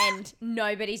and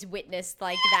nobody's witnessed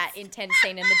like that intense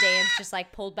scene and the DM's just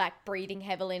like pulled back breathing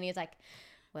heavily and he's like,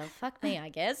 well, fuck me, I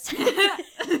guess.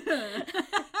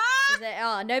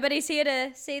 Nobody's here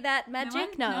to see that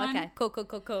magic? No, okay. Cool.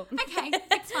 Okay,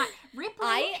 it's fine.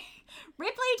 Ripley,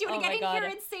 do you want to get in here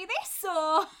and see this? Or...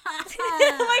 oh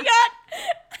my god.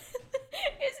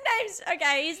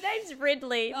 His name's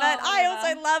Ridley, but I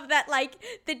also love that like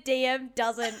the DM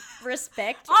doesn't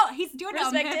respect. He's doing it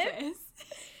on purpose.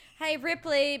 Hey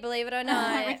Ripley, believe it or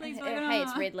not.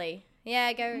 It's Ridley.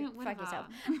 Yeah, go fuck yourself.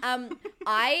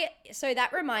 So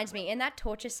that reminds me, in that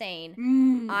torture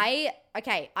scene,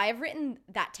 I've written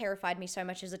that terrified me so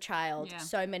much as a child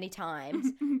so many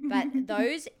times, but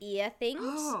those ear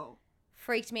things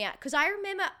freaked me out. Because I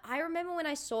remember when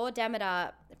I saw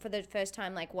Damodar for the first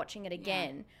time, like watching it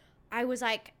again, I was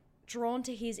like drawn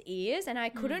to his ears and I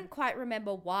couldn't quite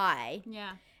remember why.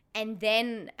 Yeah. And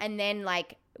then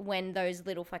like when those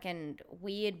little fucking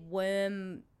weird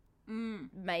worm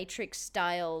Matrix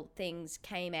style things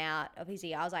came out of his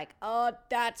ear, I was like, oh,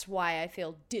 that's why I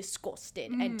feel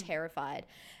disgusted and terrified.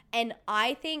 And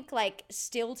I think like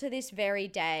still to this very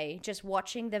day, just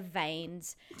watching the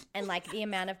veins and like the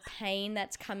amount of pain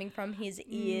that's coming from his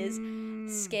ears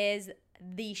scares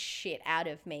the shit out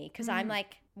of me. Because I'm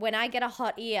like, when I get a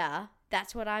hot ear,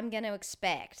 that's what I'm going to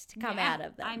expect to come out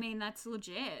of them. I mean, that's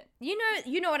legit. You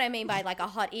know what I mean by like a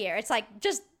hot ear. It's like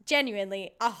just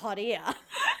genuinely a hot ear.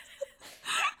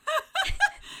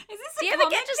 Do you ever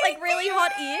get just like really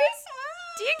hot ears?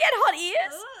 Do you get hot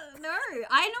ears? No,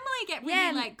 I normally get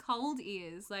really like cold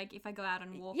ears. Like if I go out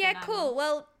and walk. Yeah, cool.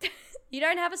 Well, you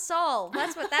don't have a soul.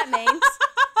 That's what that means.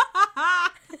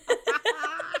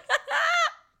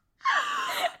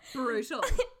 Brutal.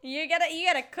 You got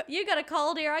a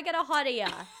cold ear. I get a hot ear.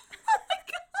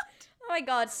 Oh my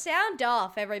god! Sound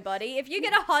off, everybody. If you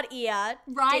get a hot ear,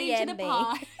 write DM into the me.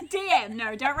 pod. DM.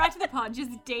 No, don't write to the pod.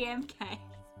 Just DM Kate.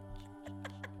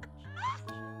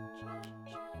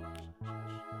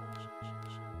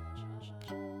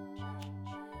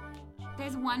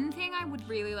 There's one thing I would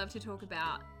really love to talk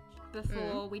about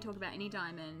before we talk about any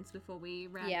diamonds, before we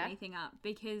round anything up,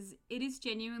 because it is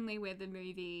genuinely where the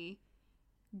movie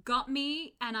got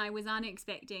me and I was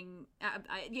unexpecting.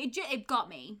 It got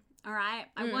me, all right?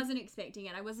 I wasn't expecting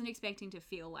it. I wasn't expecting to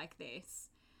feel like this.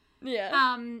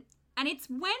 Yeah. And it's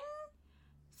when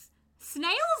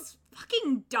Snails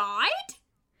fucking died.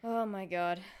 Oh my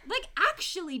god. Like,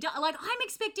 actually, like, I'm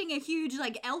expecting a huge,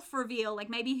 like, elf reveal. Like,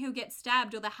 maybe he'll get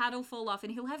stabbed or the hat will fall off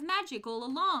and he'll have magic all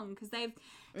along because they've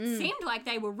seemed like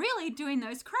they were really doing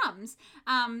those crumbs.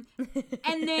 And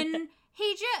then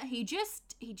he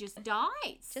just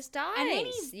dies. Just dies. And then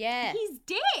he's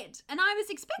dead. And I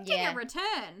was expecting a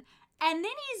return. And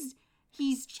then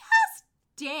he's just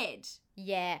dead.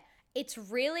 Yeah. It's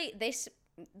really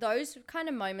those kind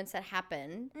of moments that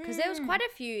happen, because there was quite a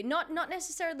few, not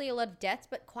necessarily a lot of deaths,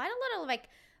 but quite a lot of like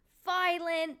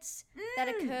violence that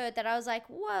occurred that I was like,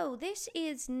 whoa, this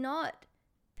is not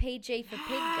PG for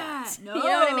pig guts. No. You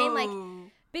know what I mean? Like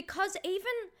Because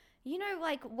even, you know,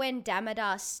 like when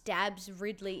Damodar stabs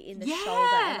Ridley in the Yeah.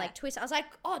 shoulder and like twists, I was like,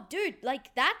 oh, dude,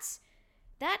 like that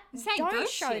This ain't don't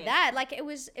ghost show shit. that. Like it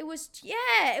was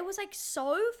like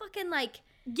so fucking like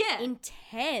Yeah.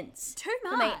 intense. Too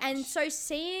for me. much. And so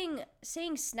seeing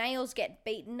Snails get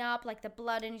beaten up, like the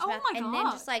blood in his Oh mouth, my and then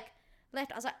God. just like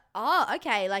left, I was like, oh,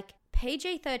 okay, like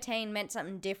PG-13 meant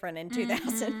something different in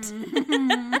 2000.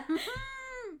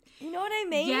 You know what I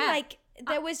mean? Yeah. Like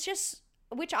there was just,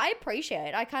 which I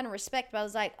appreciate, I kind of respect, but I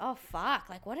was like, oh fuck,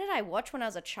 like what did I watch when I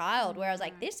was a child where I was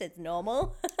like, this is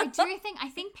normal? I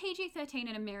think PG-13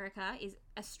 in America is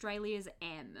Australia's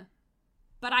M.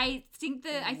 But I think the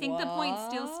point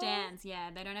still What? stands. Yeah,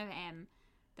 they don't have M.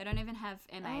 They don't even have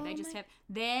MA. Oh they just my- have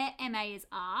their MA is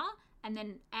R, and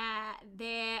then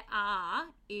their R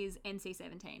is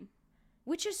NC-17.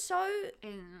 Which is so,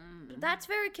 Mm, that's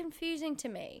very confusing to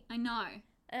me. I know.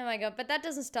 Oh my God, but that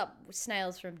doesn't stop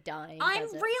Snails from dying, I'm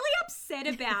does it? really upset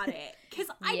about it because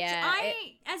Yeah,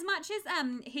 as much as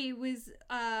he was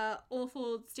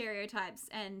awful stereotypes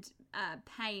and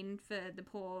pain for the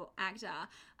poor actor,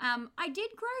 I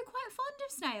did grow quite fond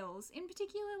of Snails, in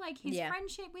particular like his Yeah.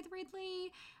 friendship with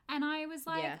Ridley, and I was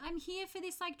like, Yeah. I'm here for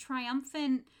this like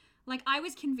triumphant, like I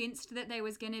was convinced that there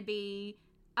was going to be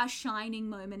a shining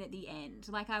moment at the end.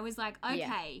 Like I was like,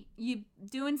 okay, you're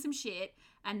doing some shit,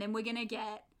 and then we're gonna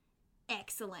get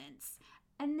excellence.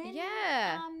 And then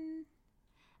Yeah. and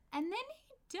then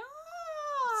he died.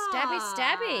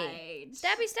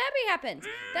 Stabby happens.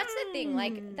 That's the thing,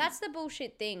 like, that's the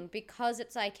bullshit thing, because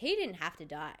it's like, he didn't have to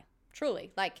die.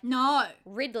 Truly. Like, No.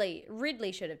 Ridley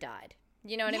should have died.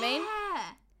 You know what I mean? Yeah.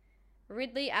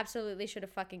 Ridley absolutely should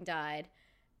have fucking died.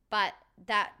 But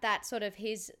that sort of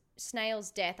his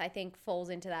Snail's death, I think, falls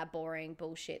into that boring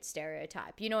bullshit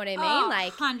stereotype. You know what I mean? Oh,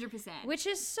 like, 100%. which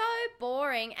is so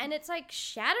boring, and it's like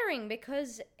shattering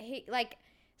because he, like,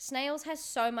 Snails has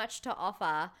so much to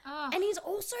offer, Ugh. and he's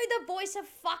also the voice of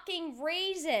fucking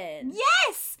reason.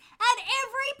 Yes! At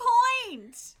every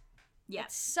point! Yeah.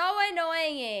 It's so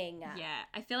annoying. Yeah.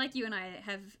 I feel like you and I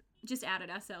have just outed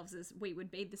ourselves as we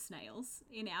would be the snails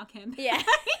in our campaign. Yeah.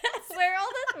 we're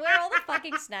all the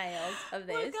fucking snails of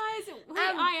this. Well,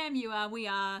 guys, I am, you are, we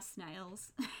are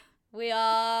snails. We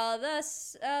are the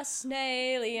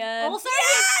snailians. Also,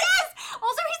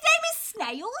 his name is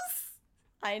Snails.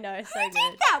 I know, so Who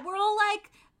good. did that? We're all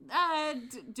like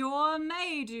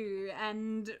Dormadu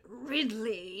and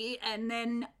Ridley, and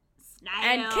then Snails.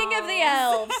 And King of the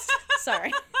Elves.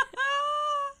 Sorry.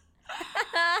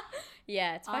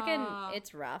 Yeah, it's fucking, Oh.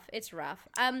 it's rough. It's rough.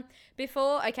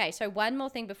 So one more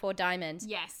thing before Diamond.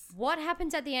 Yes. What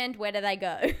happens at the end? Where do they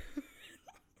go?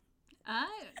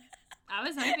 I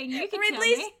was hoping you could tell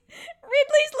Ridley's me.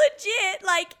 legit.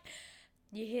 Like,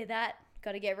 you hear that?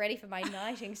 Got to get ready for my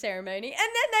knighting ceremony. And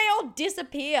then they all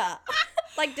disappear.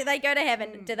 Like, do they go to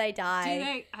heaven? Do they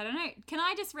die? I don't know. Can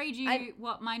I just read you I-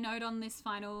 what my note on this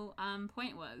final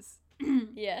point was?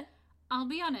 Yeah. I'll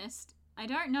be honest. I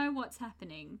don't know what's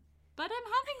happening, but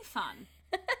I'm having fun.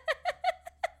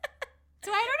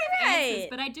 So I don't have answers, Right.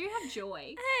 but I do have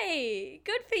joy. Hey,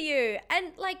 good for you.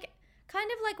 And like, kind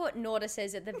of like what Norda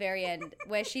says at the very end,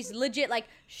 where she's legit like,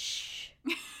 shh,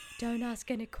 don't ask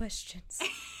any questions.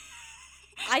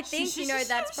 I think, you know,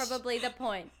 that's probably the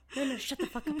point. No, shut the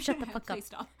fuck up, shut the fuck up. Please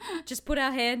stop. Just put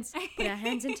our hands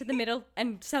into the middle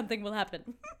and something will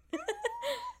happen.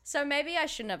 So maybe I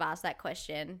shouldn't have asked that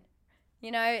question.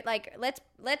 You know, like, let's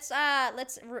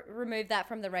remove that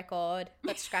from the record.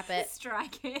 Let's scrap it.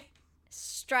 Strike it.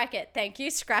 Strike it. Thank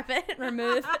you. Scrap it.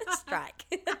 Remove. Strike.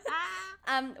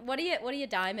 What are your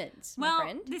diamonds, my Well,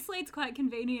 friend? this leads quite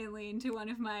conveniently into one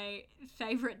of my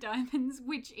favourite diamonds,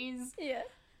 which is Yeah.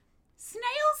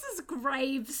 Snails'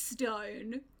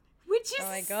 gravestone, which is Oh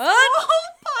my a God.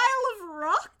 whole pile of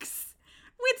rocks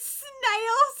with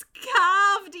snails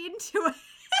carved into it.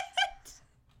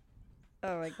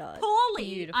 Oh my God.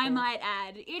 Poorly, Beautiful. I might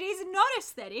add. It is not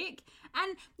aesthetic,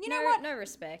 and you know what? No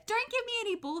respect. Don't give me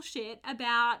any bullshit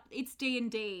about it's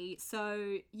D&D,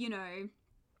 so, you know,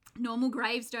 normal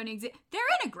graves don't exist. They're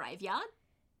in a graveyard.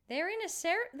 They're in a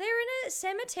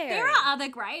cemetery. There are other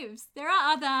graves. There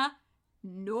are other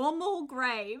normal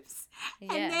graves.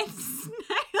 Yeah. And then snails.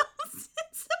 It's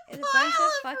a It's a bunch pile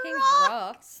of fucking rocks.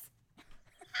 rocks.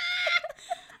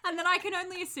 And then I can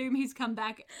only assume he's come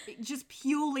back just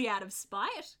purely out of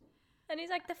spite. And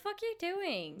he's like, the fuck are you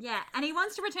doing? Yeah, and he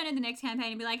wants to return in the next campaign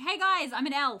and be like, hey guys, I'm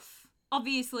an elf.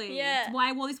 Obviously. Yeah. That's why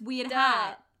I wore this weird Duh.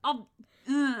 hat. Oh,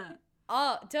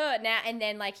 duh. Now and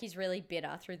then, like, he's really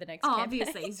bitter through the next Oh, campaign.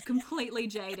 obviously, he's completely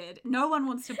jaded. No one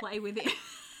wants to play with it.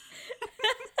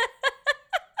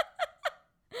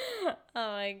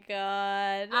 Oh my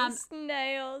god.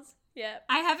 Snails. Yep.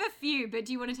 I have a few, but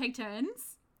do you want to take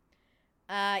turns?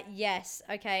 Yes.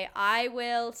 Okay. I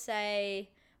will say.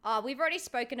 Oh, we've already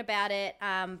spoken about it.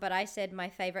 But I said my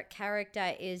favorite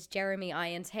character is Jeremy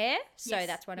Irons' hair, so Yes,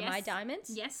 that's one of yes, my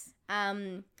diamonds. Yes.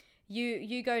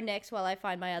 You go next while I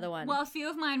find my other one. Well, a few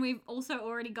of mine we've also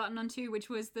already gotten onto, which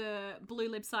was the blue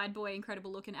lip side boy,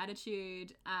 incredible look and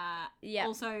attitude. Yeah.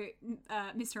 Also,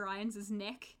 Mr. Irons'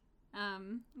 neck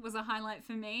was a highlight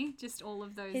for me. Just all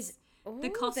of those. The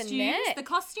costumes. The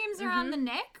costumes around the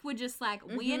neck were just like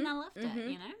weird, and I loved it.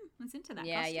 You know, I was into that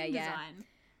costume design.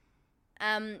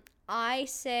 I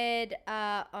said,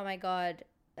 oh my god,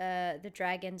 the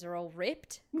dragons are all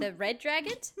ripped. The red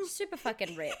dragons, super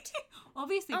fucking ripped.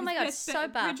 Obviously, oh my god, so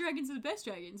bad. Red dragons are the best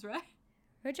dragons, right?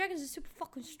 Red dragons are super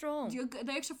fucking strong.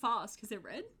 They're extra fast because they're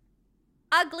red.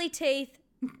 Ugly teeth,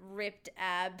 ripped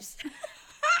abs.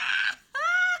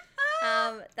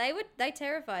 They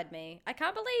terrified me. I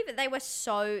can't believe that they were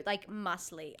so like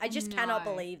muscly. I just cannot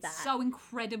believe that. So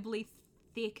incredibly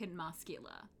thick and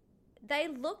muscular. They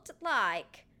looked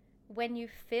like when you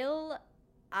fill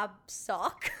a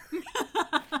sock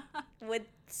with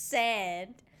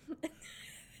sand,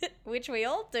 which we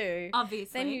all do.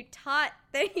 Obviously. Then you tie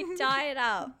it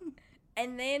up,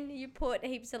 and then you put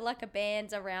heaps of like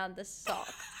bands around the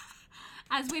sock.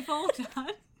 As we've all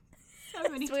done. So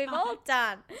many times. We've all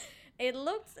done. It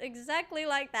looks exactly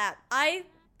like that. I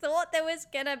thought there was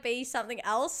gonna be something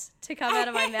else to come out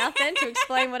of my mouth then to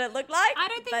explain what it looked like. I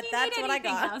don't think but you that's need what I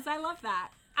anything got. else. I love that.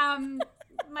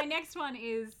 My next one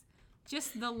is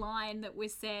just the line that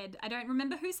was said. I don't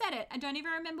remember who said it. I don't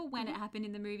even remember when it happened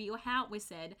in the movie or how it was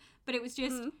said. But it was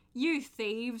just, you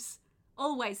thieves,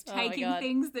 always taking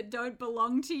things that don't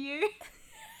belong to you.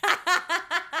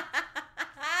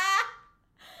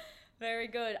 Very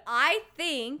good. I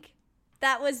think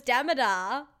that was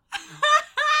Damodar.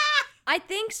 I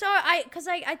think so. I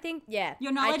think, yeah.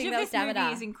 Your knowledge I think of that this was Damodar.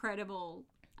 movie is incredible.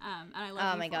 And I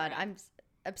love Oh my god, I'm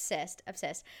obsessed.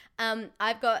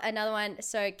 I've got another one.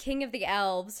 So King of the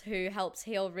Elves, who helps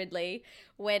heal Ridley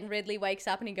when Ridley wakes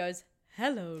up and he goes,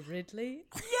 "Hello, Ridley."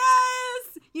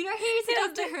 Yes! You know he's a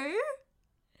Doctor Who?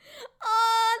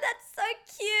 Oh, that's so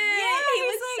cute. Yeah, he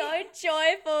was so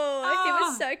joyful. He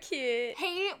was so cute.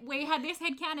 We had this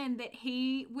headcanon that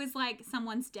he was like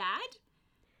someone's dad,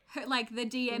 like the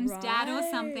DM's dad or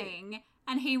something.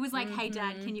 And he was like, "Hey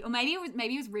dad, can you," or maybe it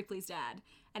was Ripley's dad.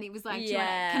 And he was like,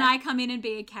 "Can I come in and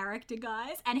be a character,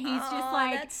 guys?" And he's just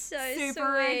like that's so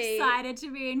super sweet. excited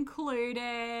to be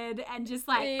included and just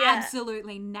like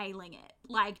absolutely nailing it.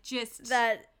 Like just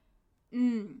that's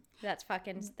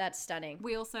stunning.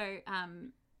 We also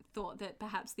thought that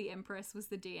perhaps the Empress was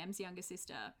the DM's younger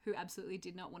sister who absolutely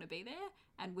did not want to be there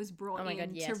and was brought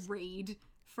to read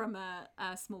from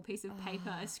a small piece of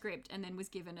paper, a script, and then was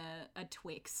given a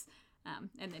Twix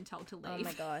and then told to leave. Oh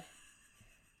my god.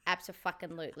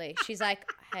 Abso-fucking-lutely. She's like,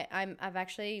 "Hey, I'm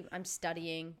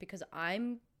studying because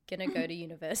I'm gonna go to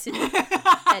university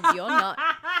and you're not.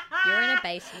 You're in a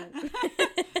basement."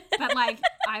 But like,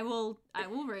 I will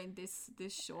read this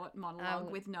short monologue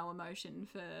with no emotion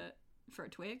for a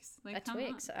Twix. Like, a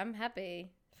Twix. I'm happy.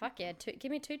 Fuck yeah.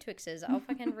 Give me 2 Twixes. I'll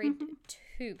fucking read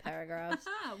 2 paragraphs.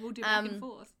 We'll do back and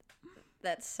forth.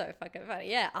 That's so fucking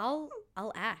funny. Yeah, I'll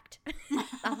act.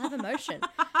 I'll have emotion.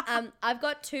 I've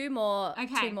got 2 more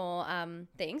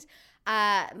things.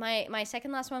 My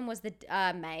second last one was the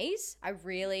maze. I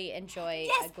really enjoy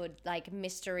a good like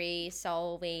mystery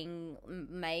solving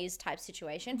maze type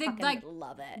situation.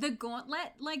 Love it. The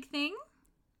gauntlet like thing.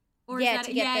 Or yeah, is that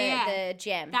to get the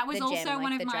gem. That was also gem,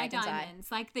 one like of my dragon's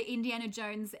diamonds, like the Indiana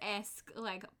Jones-esque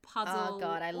like puzzle. Oh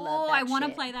god, I love that. I want to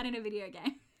shit. play that in a video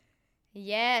game.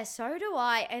 Yeah, so do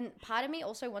I. And part of me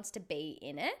also wants to be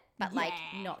in it, but like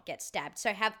not get stabbed.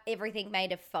 So have everything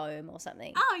made of foam or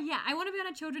something. Oh yeah, I want to be on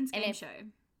a children's game show.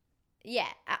 Yeah.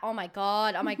 Oh my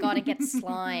god, and get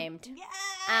slimed.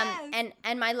 Yes.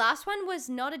 And my last one was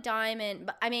not a diamond,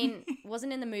 but I mean,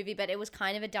 wasn't in the movie, but it was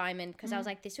kind of a diamond because I was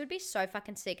like, this would be so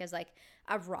fucking sick as like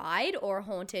a ride or a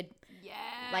haunted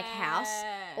like house,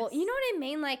 or you know what I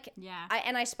mean? Like,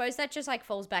 I suppose that just like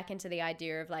falls back into the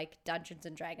idea of like Dungeons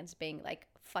and Dragons being like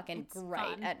fucking great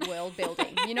fun. at world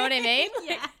building. You know what I mean?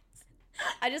 Yeah.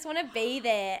 I just want to be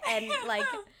there and like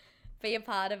be a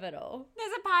part of it all.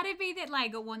 There's a part of me that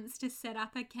like wants to set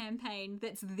up a campaign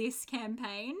that's this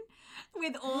campaign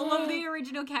with all of the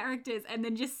original characters and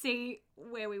then just see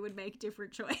where we would make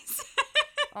different choices.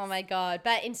 Oh my god.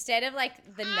 But instead of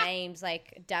like the names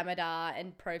like Damodar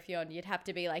and Profion, you'd have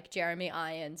to be like Jeremy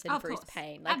Irons and Bruce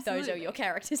Payne. Like those are your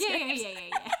characters. Yeah.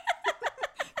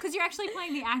 Because you're actually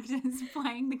playing the actors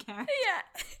playing the characters. Yeah.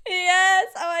 Yes.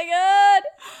 Oh my god.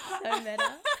 So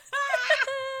meta.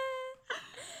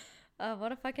 Oh,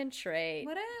 what a fucking treat.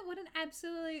 What an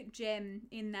absolute gem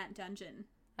in that dungeon.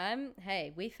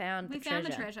 Hey, we found the treasure. We found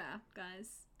the treasure,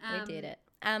 guys. We did it.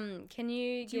 Can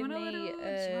you give me do you want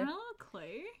a little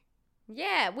clue?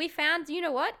 Yeah, we found, you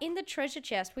know what? In the treasure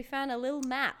chest, we found a little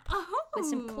map with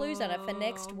some clues on it for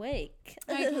next week.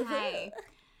 Okay.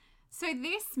 So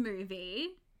this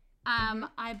movie,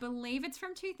 I believe it's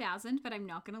from 2000, but I'm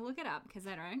not going to look it up because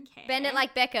I don't care. Bend it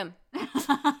like Beckham.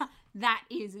 That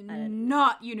is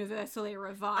not universally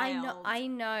reviled. I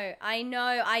know.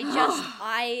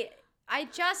 I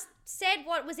just said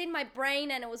what was in my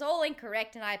brain and it was all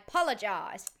incorrect and I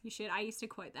apologize. You should. I used to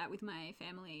quote that with my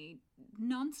family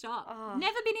nonstop. Oh,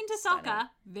 Never been into soccer.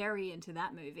 Very into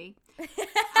that movie.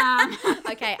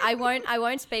 Okay, I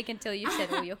won't speak until you've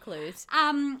said all your clues.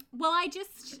 Well,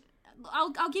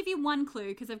 I'll give you one clue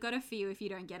because I've got a few if you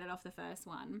don't get it off the first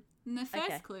one. And the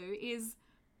first clue is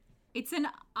it's an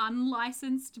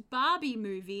unlicensed Barbie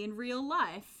movie in real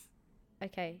life.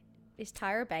 Okay. Is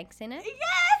Tyra Banks in it?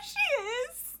 Yeah, she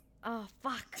is. Oh,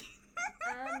 fuck.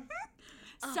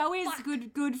 So is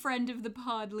good friend of the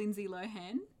pod, Lindsay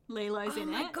Lohan. Lilo's in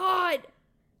it. Oh, my God.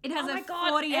 It has a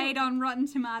 48 on Rotten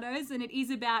Tomatoes, and it is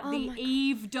about the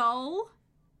Eve doll.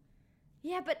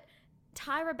 Yeah, but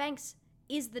Tyra Banks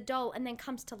is the doll and then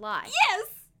comes to life. Yes.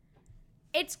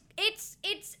 It's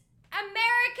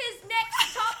America's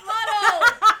Next Top Model.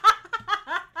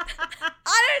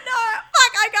 I don't know.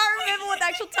 Fuck, I can't remember what the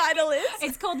actual title is.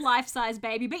 It's called Life Size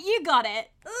Baby, but you got it.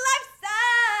 Life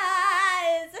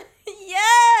Size.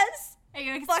 Yes.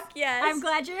 Fuck yes. I'm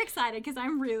glad you're excited because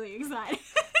I'm really excited.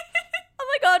 Oh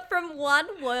my God, from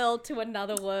one world to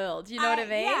another world. You know what I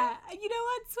mean? Yeah. You know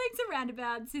what? Swings and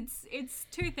roundabouts. It's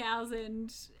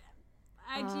 2000.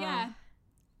 And yeah.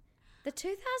 The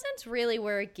 2000s really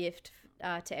were a gift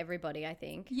to everybody, I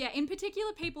think. Yeah, in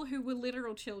particular people who were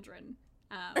literal children.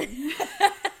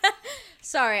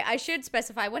 Sorry, I should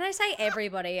specify. When I say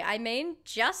everybody, I mean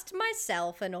just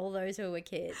myself and all those who were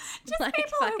kids. Just like,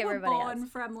 people fuck who were everybody born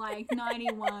else. from like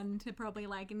 91 to probably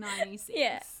like 96.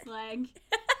 Yeah. Like...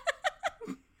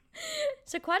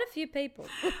 So quite a few people.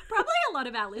 Probably a lot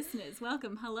of our listeners.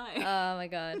 Welcome, hello. Oh my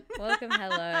God. Welcome,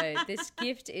 hello. This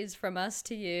gift is from us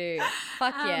to you.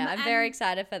 Fuck yeah. I'm very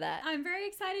excited for that. I'm very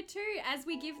excited too. As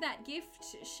we give that gift,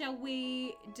 shall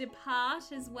we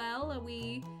depart as well?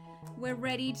 We're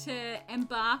ready to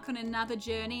embark on another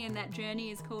journey, and that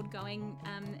journey is called going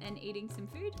and eating some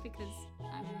food because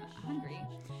I'm hungry.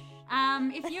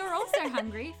 If you're also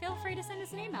hungry, feel free to send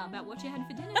us an email about what you had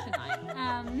for dinner tonight.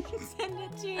 Send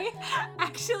it to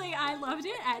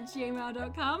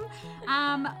actuallyilovedit@gmail.com,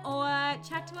 or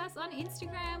chat to us on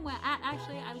Instagram. We're at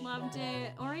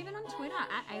actuallyilovedit, or even on Twitter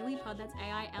at AiliPod. That's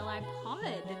AILI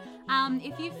pod.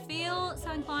 If you feel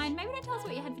so inclined, maybe don't tell us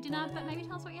what you had for dinner, but maybe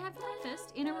tell us what you had for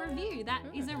breakfast in a review. That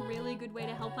is a really good way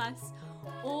to help us.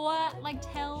 Or like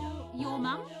tell your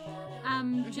mum.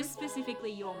 Just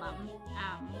specifically your mum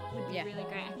would be really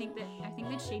great. I think that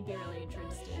she'd be really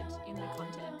interested in the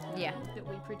content that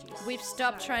we produce. We've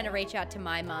stopped trying to reach out to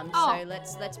my mum, so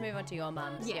let's move on to your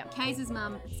mums. Yeah, Kays's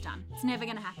mum, it's done. It's never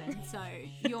going to happen. So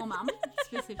your mum,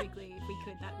 specifically, if we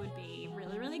could, that would be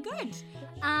really, really good.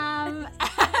 As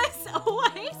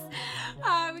always,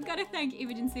 we've got to thank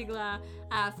Imogen Sigler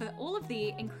for all of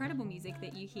the incredible music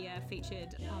that you hear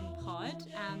featured on Pod,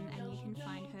 and you can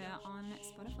find her on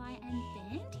Spotify and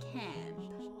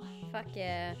Bandcamp. Fuck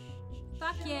yeah.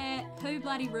 Fuck yeah. Who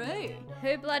bloody roo?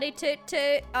 Who bloody toot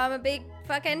toot? I'm a big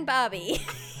fucking Barbie.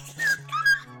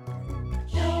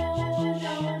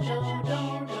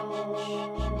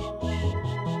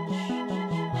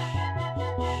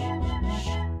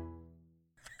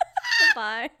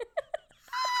 Bye.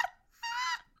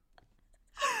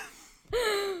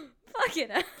 Fuck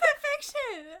it up.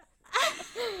 Perfection.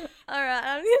 Alright,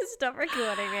 I'm gonna stop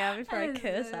recording now before I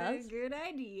curse us. Good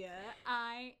idea.